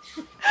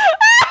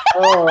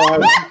 Oh,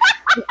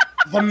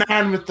 The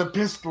man with the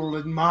pistol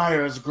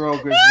admires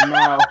Groger's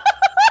mouth.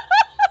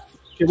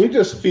 can we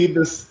just feed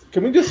this?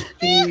 Can we just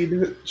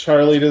feed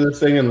Charlie to this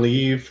thing and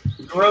leave?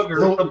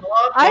 Groger, the blonde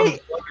one is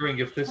wondering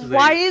if this is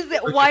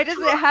Why does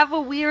it have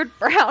a weird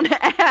brown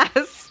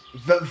ass?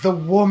 The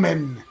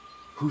woman,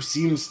 who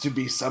seems to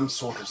be some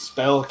sort of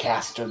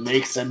spellcaster,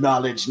 makes a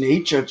knowledge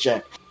nature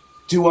check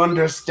to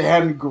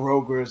understand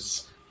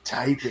Groger's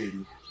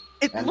typing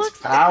and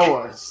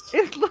powers.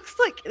 It looks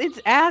like its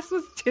ass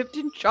was tipped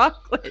in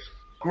chocolate.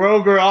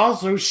 Groger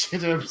also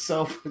shit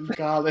himself in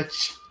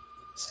college.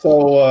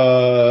 So,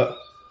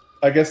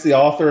 I guess the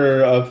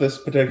author of this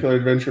particular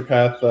adventure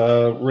path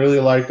really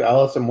liked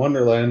Alice in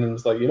Wonderland and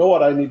was like, you know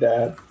what I need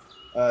to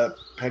add?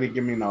 Penny,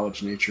 give me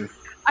knowledge nature.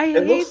 I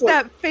It hate looks like-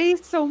 that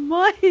face so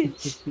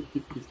much.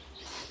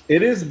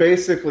 It is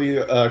basically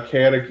a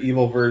chaotic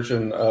evil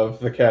version of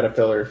the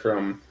caterpillar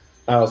from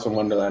Alice in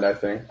Wonderland, I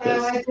think.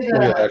 'cause I did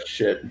look at that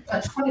shit.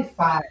 a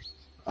 25.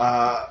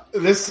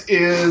 This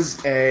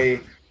is a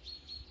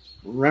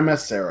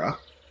Remicera.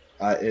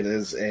 It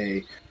is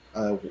a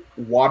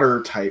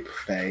water type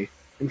fae.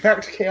 In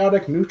fact,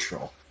 chaotic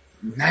neutral.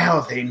 Now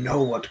they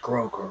know what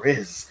Groger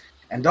is,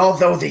 and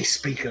although they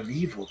speak of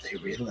evil, they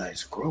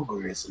realize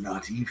Groger is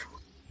not evil.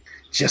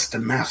 Just a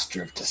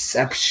master of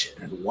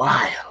deception and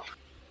wild.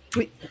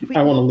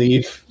 I want to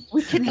leave.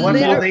 We can What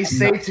will literally... they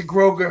say to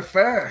Groger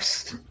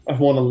first? I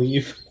want to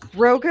leave.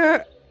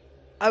 Groger,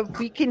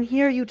 We can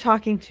hear you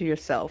talking to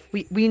yourself.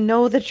 We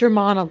know that you're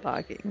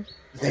monologuing.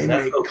 They And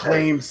that's make okay.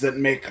 claims that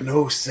make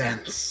no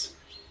sense.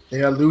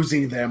 They are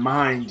losing their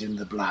mind in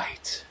the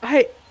blight,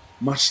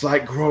 much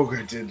like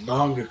Groger did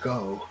long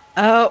ago.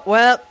 Oh,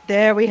 well,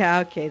 there we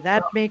have. Okay,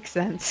 that makes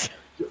sense.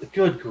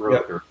 Good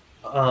Groker.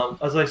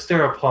 As I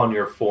stare upon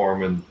your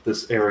form in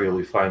this area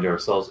we find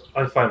ourselves,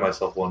 I find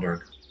myself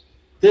wondering,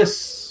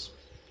 this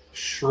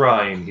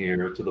shrine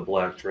here to the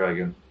Black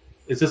Dragon,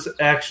 is this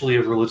actually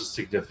of religious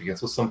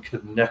significance with some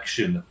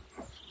connection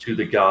to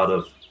the god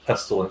of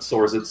pestilence,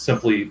 or is it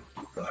simply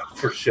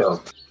for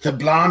show? The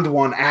blonde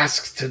one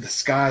asks to the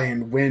sky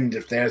and wind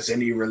if there's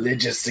any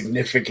religious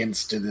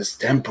significance to this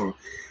temple.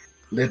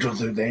 Little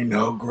do they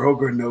know,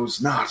 Groger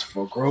knows not,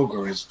 for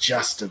Groger is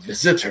just a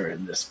visitor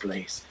in this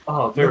place,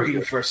 Oh, very looking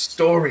good. for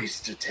stories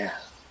to tell.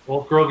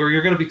 Well, Groger,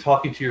 you're going to be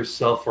talking to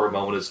yourself for a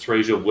moment as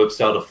Treja whips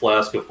out a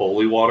flask of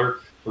holy water,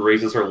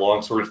 raises her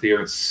longsword into the air,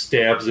 and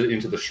stabs it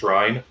into the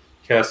shrine,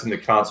 casting the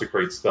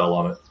consecrate spell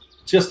on it,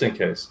 just in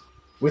case.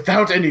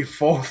 Without any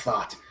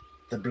forethought,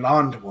 the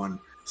blonde one,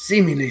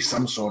 seemingly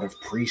some sort of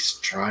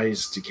priest,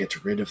 tries to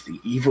get rid of the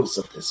evils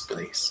of this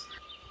place.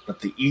 But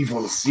the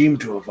evils seem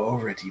to have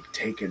already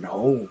taken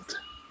hold.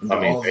 And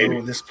although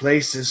maybe. this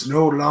place is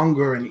no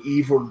longer an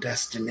evil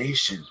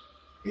destination,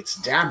 its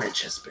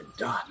damage has been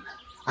done.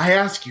 I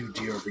ask you,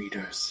 dear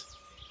readers,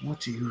 what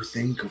do you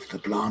think of the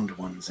blonde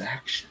one's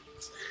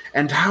actions?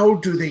 And how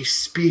do they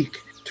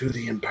speak to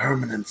the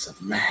impermanence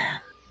of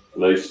man?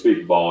 They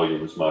speak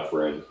volumes, my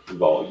friend.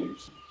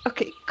 Volumes.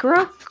 Okay,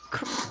 Groger?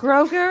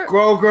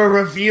 Groger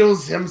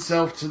reveals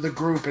himself to the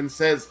group and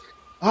says,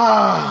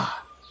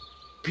 "Ah,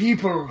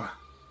 people,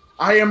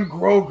 I am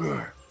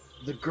Groger,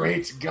 the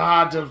great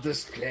god of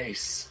this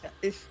place.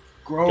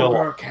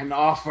 Groger can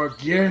offer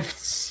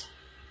gifts.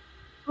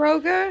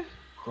 Groger?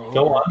 Go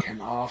on. Groger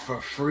can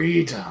offer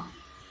freedom.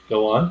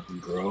 Go on.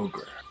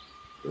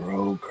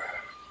 Groger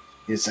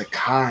is a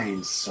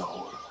kind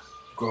soul.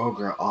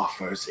 Groger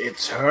offers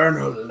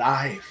eternal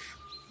life.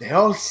 They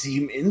all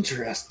seem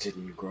interested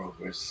in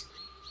Groger's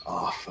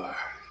offer."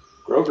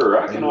 Groger,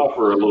 I can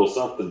offer a little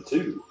something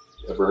too.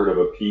 Ever heard of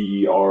a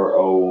PEROGY?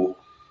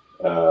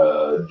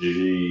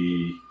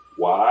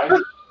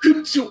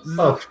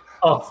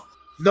 Oh,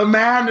 The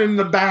man in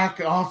the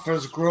back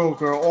offers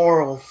Groger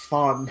oral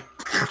fun.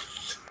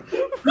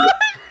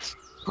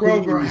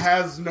 Groger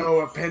has no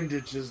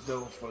appendages,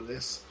 though, for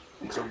this.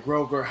 So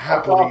Groger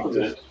happily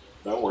does.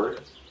 Don't worry.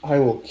 I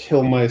will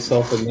kill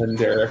myself and then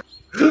Derek.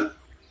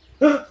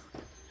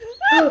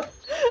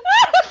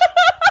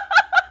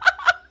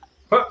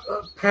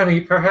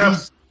 Penny,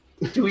 perhaps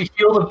do we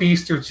heal the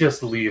beast or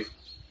just leave?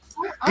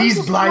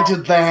 These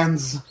blighted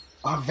lands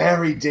are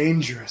very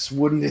dangerous.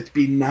 Wouldn't it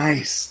be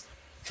nice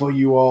for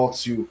you all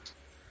to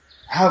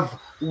have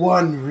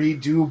one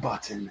redo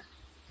button?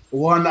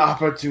 One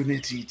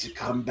opportunity to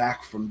come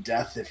back from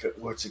death if it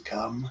were to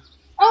come?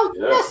 Oh,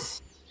 Yeah.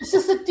 yes. This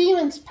is the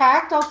Demon's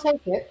Pact. I'll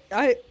take it.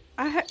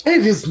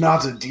 It is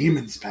not a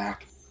demon's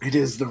pack. It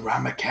is the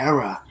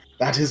Ramakara.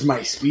 That is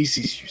my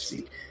species, you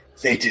see.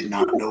 They did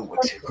not know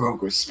what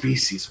Groger's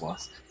species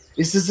was.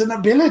 This is an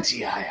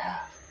ability I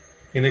have.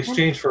 In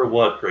exchange for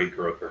what, Great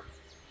Groker?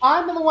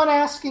 I'm the one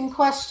asking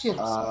questions.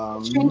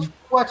 Change for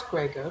what,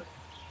 Gregor?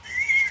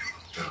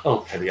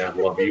 Oh, Penny, I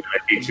love you. I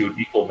hate you in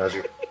equal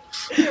measure.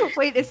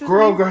 Wait, is his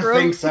Groger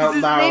name thinks out is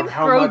his loud name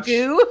how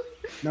Grogu?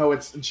 No,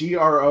 it's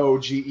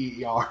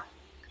Groger.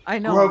 I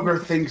know.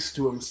 Groger thinks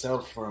to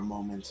himself for a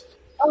moment.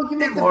 Oh, you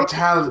meant the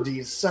Immortality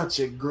is such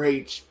a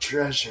great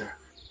treasure.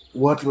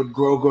 What would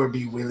Groger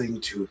be willing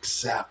to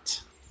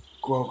accept?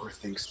 Groger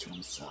thinks to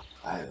himself,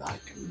 I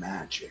like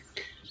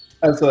magic.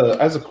 As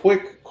a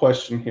quick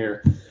question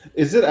here,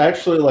 is it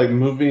actually like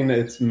moving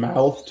its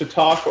mouth to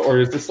talk, or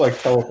is this like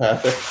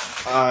telepathic?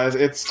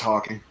 It's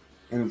talking,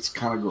 and it's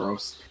kind of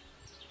gross.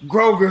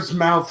 Groger's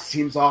mouth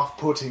seems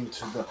off-putting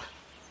to the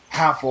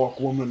half-orc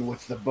woman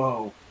with the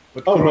bow,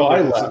 but Oh, no, Groger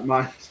I doesn't left.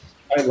 mind.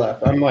 I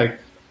left. I'm like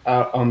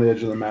out on the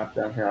edge of the map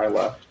down here. I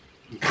left.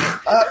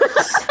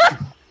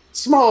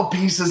 Small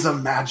pieces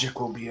of magic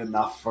will be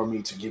enough for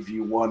me to give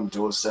you one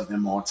dose of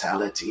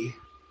immortality,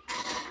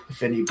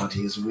 if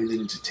anybody is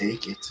willing to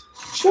take it.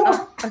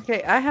 Sure,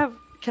 Okay,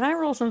 can I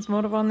roll sense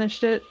motive on this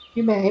shit?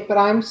 you may, but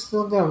I'm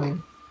still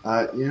going.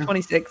 Yeah.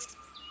 26.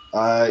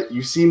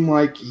 You seem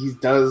like he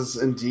does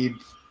indeed.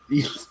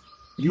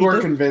 You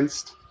are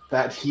convinced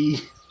that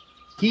he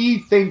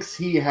thinks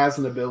he has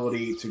an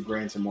ability to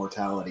grant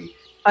immortality.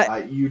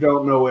 You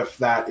don't know if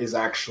that is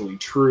actually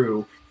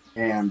true,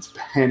 and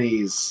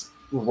Penny's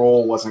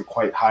roll wasn't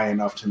quite high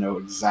enough to know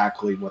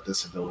exactly what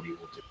this ability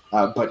will do.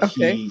 But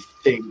Okay. he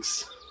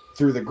thinks,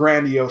 through the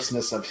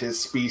grandioseness of his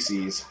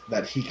species,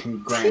 that he can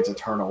grant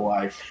eternal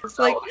life. It's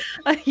like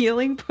a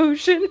healing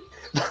potion.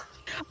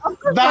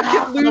 The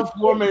half-elf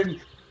woman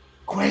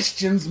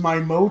questions my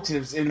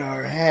motives in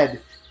her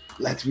head.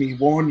 Let me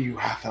warn you,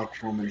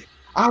 half-elf woman,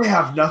 I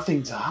have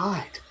nothing to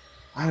hide.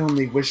 I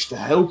only wish to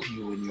help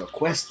you in your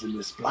quest in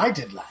this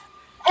blighted land.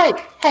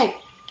 Hey,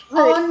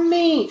 on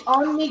me,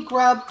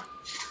 grub,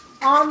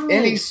 on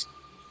me.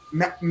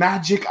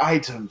 magic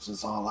items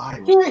is all I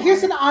require.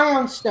 Here's an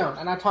ion stone,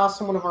 and I toss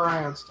him one of our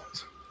ion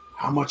stones.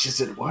 How much is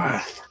it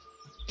worth?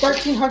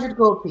 1,300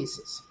 gold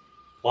pieces.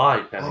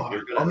 Why, Penny? Oh, You're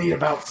I'll gonna need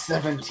about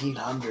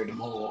 1,700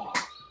 more.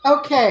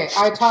 Okay,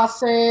 I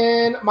toss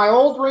in my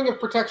old ring of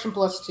protection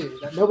 +2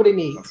 that nobody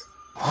needs.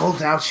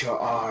 Hold out your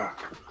arm.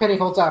 Penny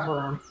holds out her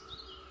arm.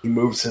 He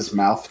moves his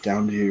mouth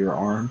down to your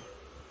arm,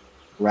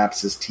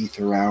 wraps his teeth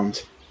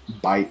around,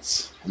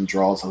 bites, and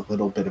draws a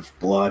little bit of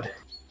blood.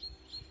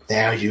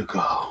 There you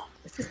go.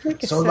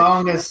 So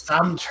long as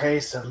some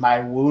trace of my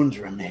wound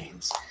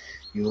remains,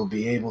 you will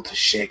be able to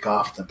shake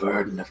off the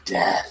burden of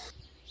death.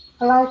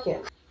 I like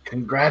it.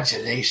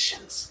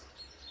 Congratulations.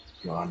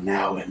 You are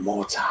now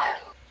immortal.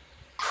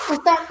 Does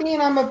that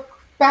mean I'm a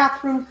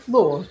bathroom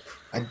floor?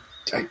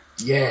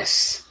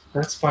 Yes.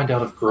 Let's find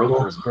out if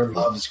Grover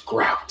Loves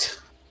grout.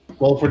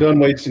 Well, if we're done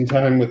wasting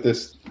time with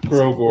this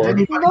Grogor,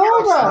 Anybody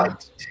Laura! else like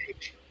to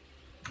take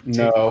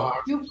no.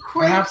 part? You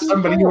Perhaps crazy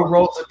somebody who boy.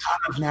 rolls a ton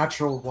of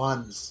natural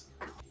ones.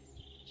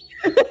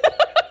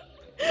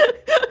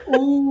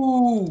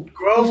 Ooh.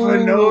 Grover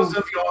Ooh. knows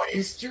of your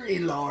history,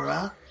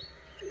 Laura.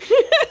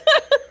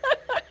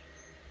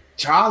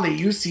 Charlie,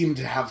 you seem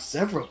to have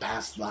several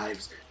past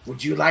lives.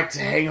 Would you like to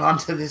hang on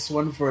to this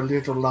one for a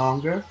little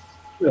longer?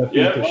 Beat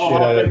Yeah, the I'll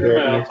shit out of figure it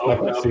Derek out. next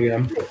time I see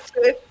him.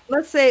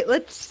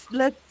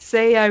 Let's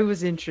say I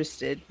was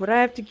interested. Would I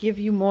have to give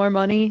you more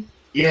money?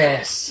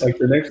 Yes. Like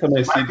the next time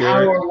I see My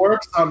Derek, power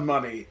works on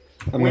money.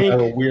 I'm gonna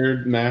have a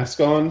weird mask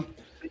on,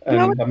 and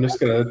I'm just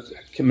gonna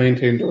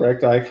maintain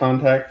direct eye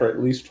contact for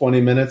at least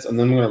 20 minutes, and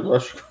then I'm gonna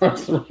rush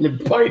across the room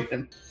and bite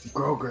him.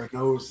 Groger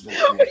knows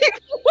that.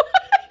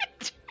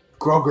 What?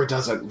 Groger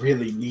doesn't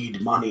really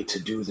need money to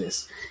do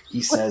this.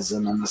 He says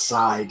in an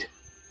aside,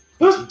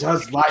 but he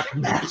does like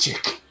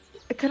magic.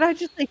 Could I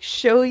just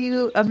show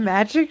you a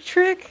magic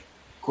trick?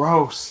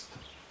 Gross.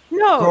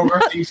 No.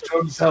 Groger thinks to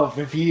himself,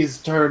 if he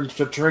is turned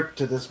to trick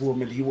to this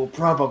woman, he will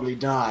probably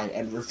die,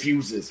 and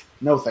refuses.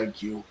 No,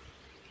 thank you.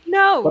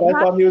 No. But I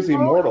not- thought he was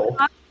immortal.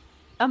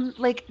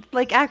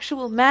 like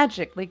actual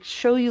magic,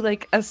 show you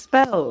a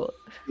spell.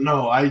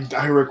 No,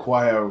 I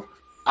require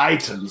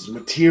items,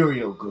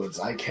 material goods.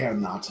 I care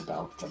not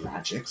about the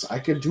magics. I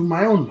can do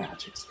my own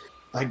magics.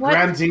 Like What?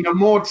 granting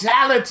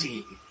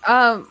immortality.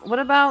 What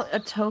about a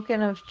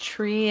token of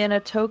tree and a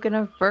token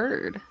of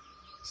bird?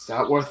 Is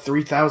that worth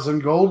 3,000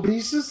 gold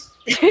pieces?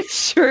 It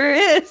sure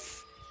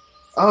is.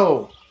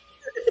 Oh.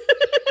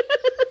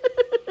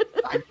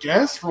 I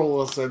guess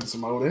roll a sense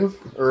motive.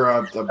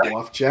 Or the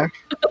bluff check.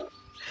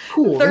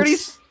 Cool. 30.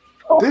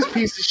 This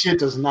piece of shit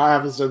does not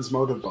have a sense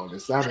motive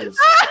bonus. That is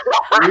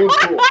real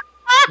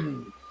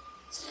cool.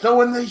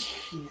 So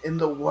in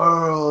the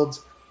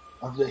world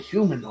of the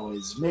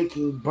humanoids,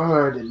 making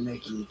bird and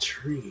making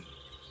tree,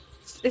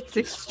 It's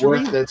it's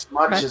worth extreme. as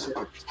much as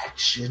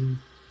protection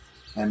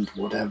and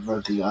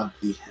whatever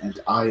and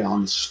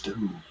ion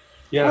stew.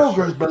 Yeah,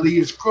 Kroger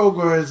believes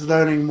Kroger is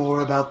learning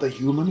more about the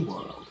human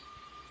world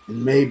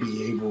and may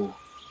be able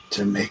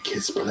to make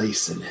his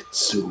place in it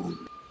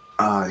soon.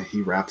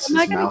 He wraps Am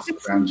I his gonna mouth get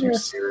around some your more?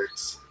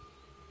 syrinx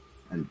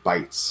and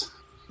bites.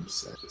 He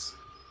says,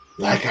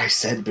 like I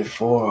said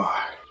before,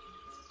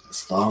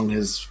 as long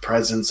as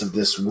presence of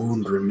this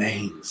wound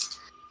remains,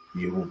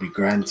 you will be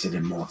granted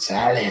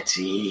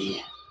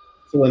immortality.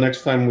 So the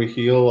next time we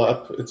heal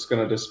up, it's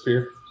gonna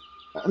disappear.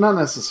 Not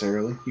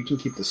necessarily. You can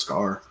keep the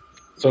scar.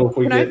 So if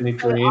we Can I get any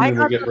say, drain I and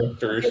we got get the-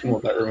 restoration, will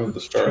that remove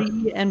the star?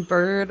 Tree and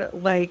bird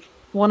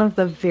one of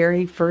the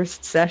very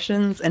first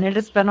sessions, and it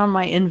has been on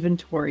my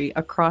inventory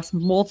across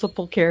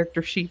multiple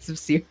character sheets of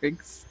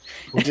Syrinx.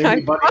 Would And I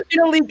anybody,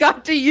 finally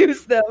got to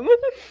use them.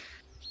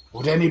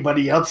 would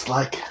anybody else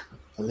like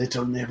a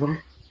little nibble?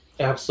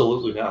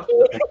 absolutely not.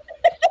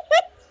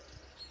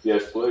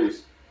 Yes,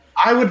 please.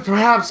 I would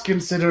perhaps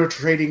consider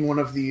trading one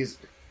of these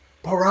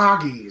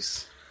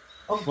pierogies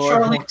Oh, for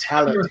Charlie,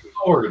 immortality. your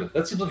sword.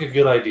 That seems like a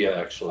good idea,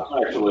 actually.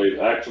 I'm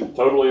actually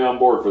totally on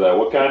board for that.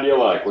 What kind do you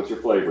like? What's your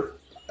flavor?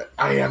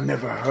 I have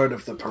never heard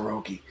of the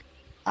pierogi.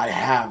 I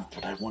have,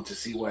 but I want to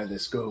see where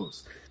this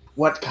goes.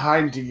 What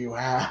kind do you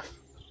have?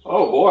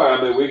 Oh boy,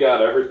 I mean, we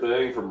got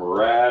everything from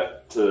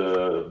rat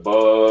to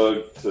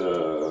bug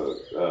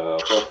to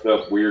fucked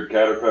up weird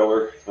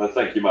caterpillar. I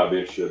think you might be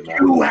interested in that.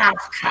 You have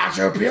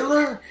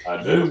caterpillar?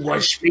 I You do.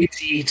 wish me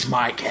to eat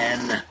my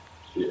Ken.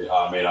 Yeah,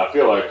 I mean, I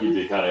feel like you'd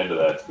be kind of into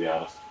that, to be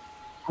honest.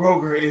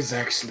 Kroger is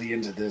actually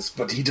into this,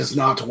 but he does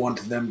not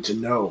want them to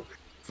know,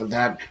 for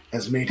that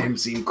has made him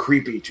seem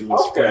creepy to his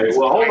Okay, friends.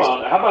 well, hold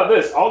on. How about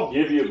this? I'll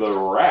give you the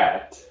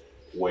rat.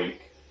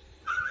 Wink.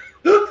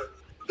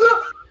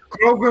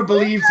 Kroger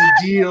believes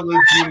a deal is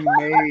being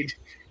made,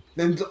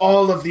 and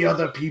all of the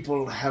other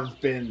people have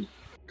been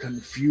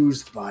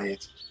confused by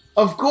it.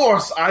 Of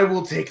course, I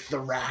will take the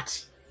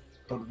rat,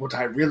 but what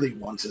I really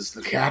want is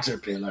the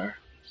caterpillar,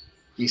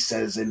 he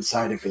says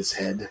inside of his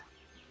head.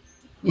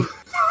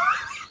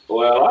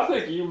 Well, I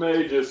think you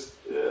may just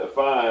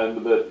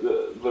find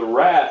that the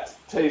rat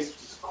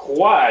tastes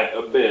quite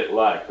a bit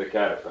like the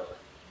caterpillar.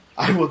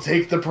 I will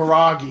take the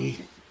pierogi,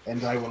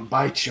 and I will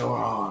bite your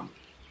arm.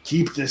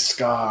 Keep this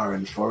scar,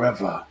 and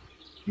forever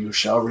You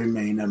shall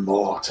remain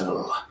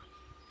immortal.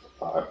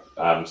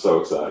 I'm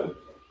so excited.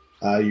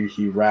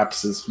 He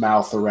wraps his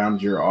mouth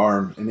around your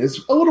arm and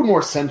is a little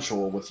more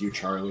sensual with you,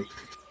 Charlie.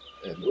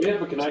 We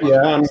have a connection.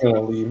 Yeah, I'm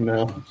gonna leave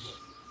now.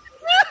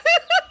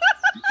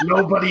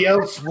 Nobody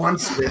else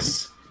wants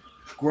this.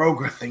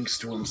 Groger thinks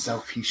to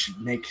himself he should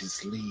make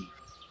his leave.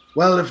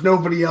 Well, if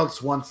nobody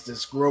else wants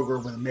this,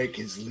 Groger will make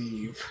his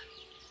leave.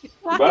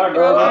 Bye,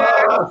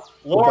 Grover.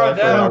 Laura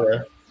Goodbye down.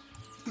 forever.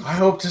 I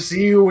hope to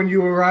see you when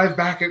you arrive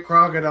back at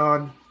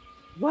Krogodon.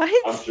 What?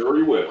 I'm sure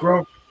you will.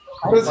 Groger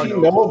How does he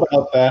know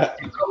about that?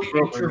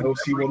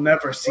 knows he will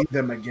never see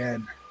them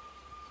again.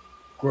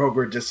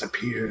 Grover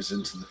disappears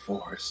into the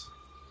forest.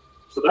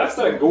 So that's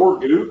that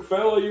Gorgook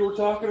fella you were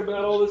talking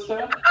about all this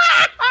time?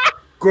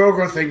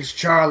 Groger thinks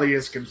Charlie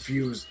is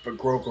confused, but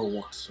Groger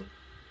wants him.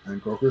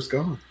 And Groger's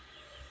gone.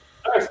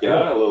 Nice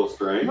guy, a little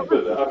strange,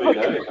 but I mean,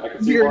 hey, I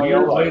can see why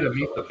Your you're way like to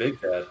meet the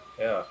big bad.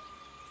 Yeah.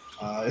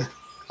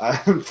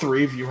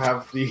 Three of you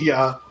have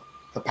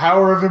the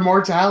power of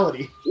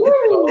immortality.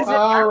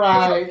 All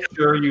right.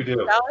 Sure you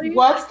do.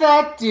 What's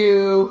that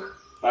do?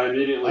 I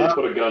immediately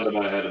put a gun to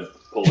my head and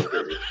pull the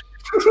trigger.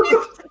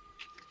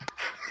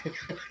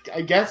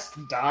 I guess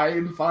die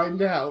and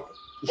find out.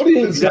 What do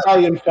you die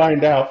and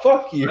find out?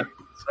 Fuck you.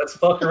 Let's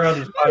fuck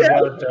around and find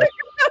out. Jack.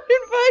 I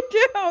didn't find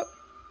out.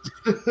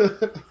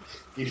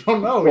 You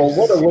don't know. Well,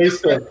 what a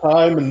waste of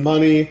time and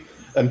money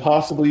and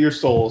possibly your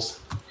souls.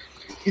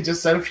 He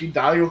just said if you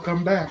die, you'll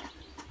come back.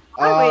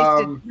 I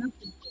wasted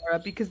nothing, Laura,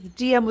 because the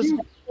DM was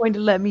going to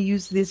let me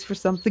use this for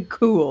something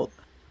cool.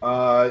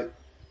 You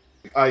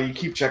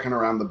keep checking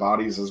around the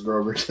bodies as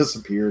Grover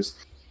disappears,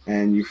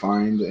 and you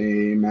find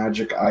a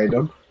magic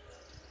item.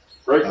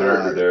 Great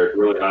character, Derek.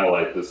 Really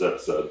highlight this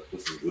episode.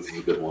 This is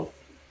a good one.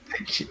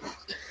 Thank you.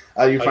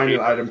 You find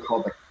an item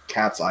called the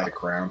Cat's Eye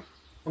Crown.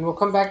 And we'll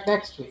come back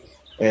next week.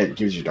 It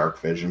gives you dark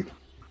vision,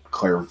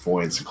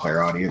 clairvoyance, and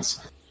clairaudience.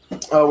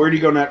 Where do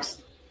you go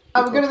next?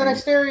 We go to the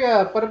next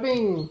area. Bada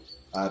bing.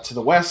 To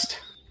the west.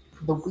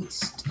 The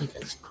west.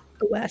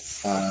 The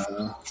West.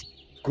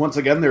 Once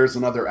again, there's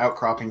another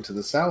outcropping to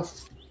the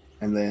south,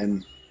 and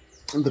then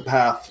the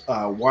path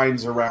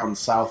winds around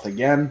south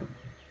again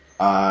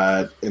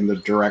in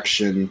the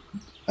direction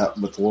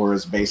with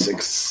Laura's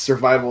basic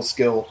survival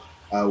skill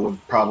would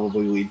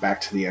probably lead back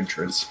to the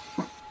entrance,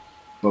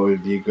 but it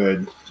would be a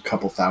good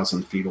couple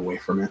thousand feet away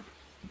from it.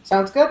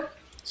 Sounds good.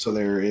 So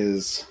there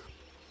is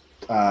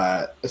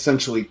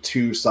essentially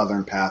two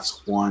southern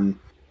paths, one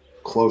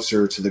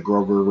closer to the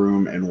Grover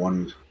room and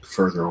one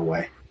further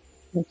away.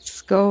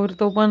 Let's go to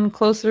the one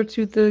closer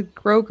to the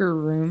Groger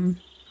room.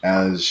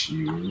 As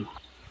you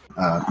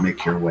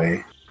make your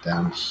way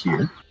down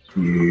here,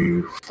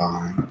 you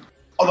find,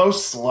 although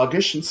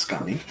sluggish and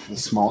scummy, the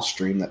small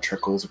stream that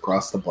trickles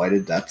across the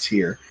blighted depths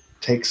here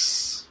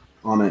takes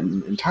on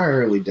an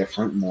entirely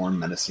different, more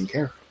menacing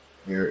character.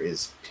 There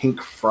is pink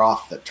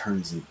froth that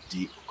turns into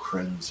deep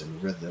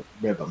crimson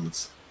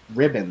ribbons,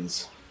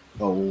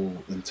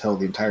 until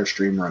the entire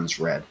stream runs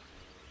red.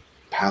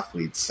 The path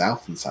leads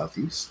south and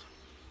southeast,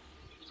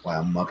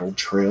 while a muddled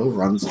trail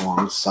runs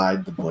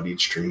alongside the bloodied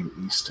stream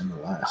east and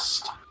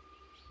west.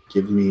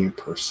 Give me a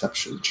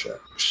perception check.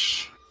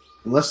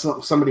 Unless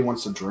somebody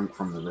wants to drink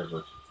from the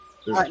river.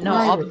 No,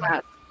 I'll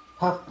pass.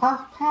 Puff,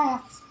 puff,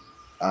 pass.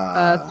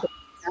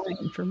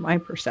 9 for my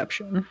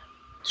perception.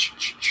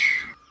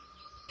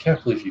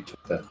 Can't believe you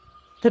took that.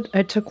 That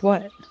I took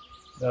what?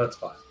 No, it's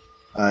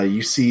fine.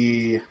 You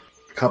see a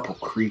couple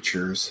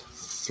creatures,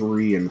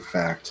 3 in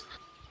fact,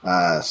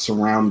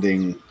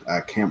 surrounding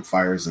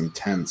campfires and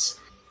tents,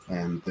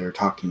 and they're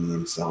talking to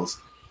themselves.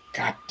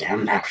 God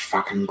damn, that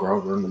fucking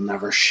Grover will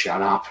never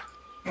shut up.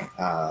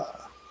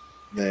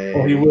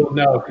 He will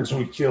now because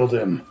we killed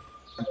him.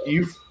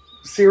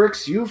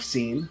 Cyrix, you've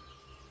seen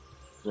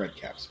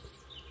Redcaps.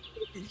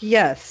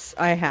 Yes,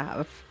 I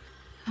have.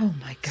 Oh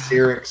my god.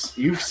 Cyrix,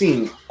 you've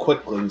seen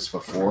Quicklings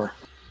before.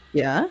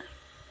 Yeah?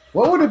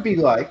 What would it be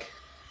like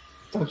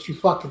Don't you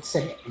fucking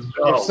say it.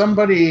 if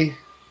somebody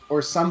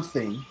or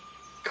something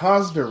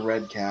caused a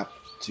Redcap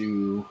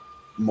to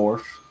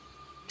morph,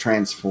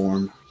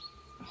 transform,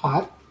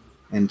 Hot.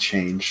 and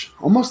change?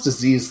 Almost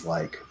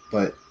disease-like,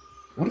 but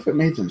what if it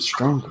made them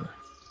stronger?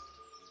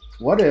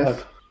 What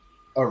if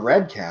a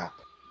Redcap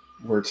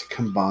were to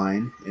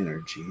combine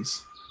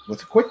energies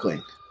with a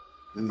Quickling?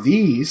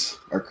 These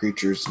are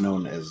creatures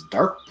known as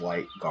Dark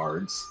Blight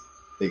Guards.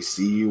 They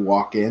see you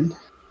walk in,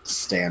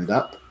 stand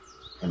up,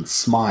 and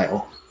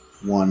smile.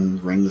 One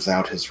wrings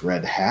out his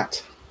red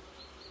hat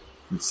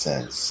and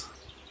says,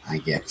 I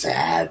get to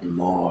add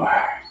more.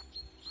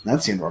 And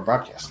that's the end of our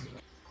broadcast.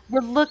 We're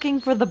looking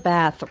for the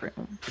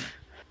bathroom.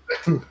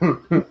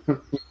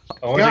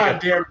 God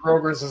damn,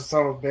 Grover's a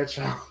son of a bitch.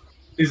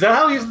 Is that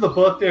how he's in the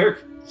book, Derek?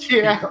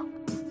 Yeah.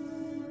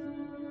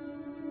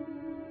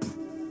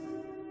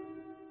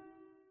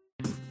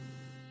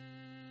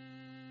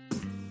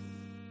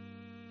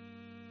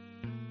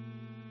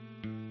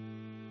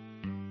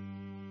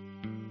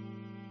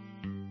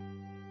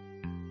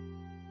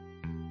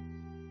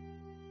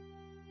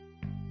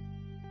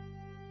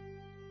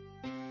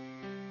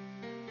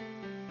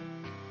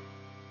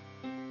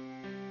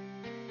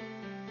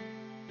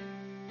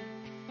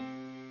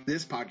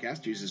 This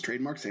podcast uses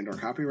trademarks and/or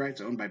copyrights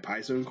owned by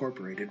Paizo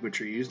Incorporated,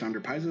 which are used under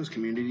Paizo's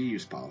community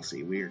use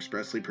policy. We are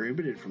expressly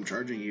prohibited from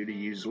charging you to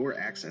use or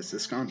access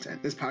this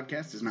content. This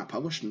podcast is not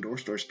published,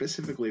 endorsed, or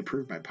specifically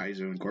approved by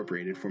Paizo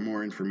Incorporated. For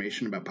more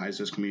information about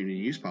Paizo's community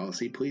use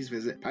policy, please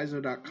visit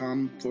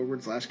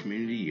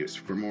paizo.com/community use.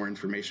 For more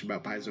information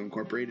about Paizo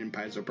Incorporated and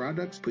Paizo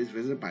products, please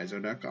visit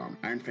paizo.com.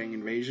 Iron Fang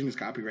Invasion is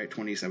copyright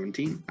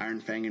 2017.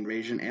 Iron Fang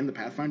Invasion and the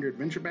Pathfinder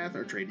Adventure Path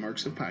are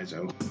trademarks of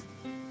Paizo.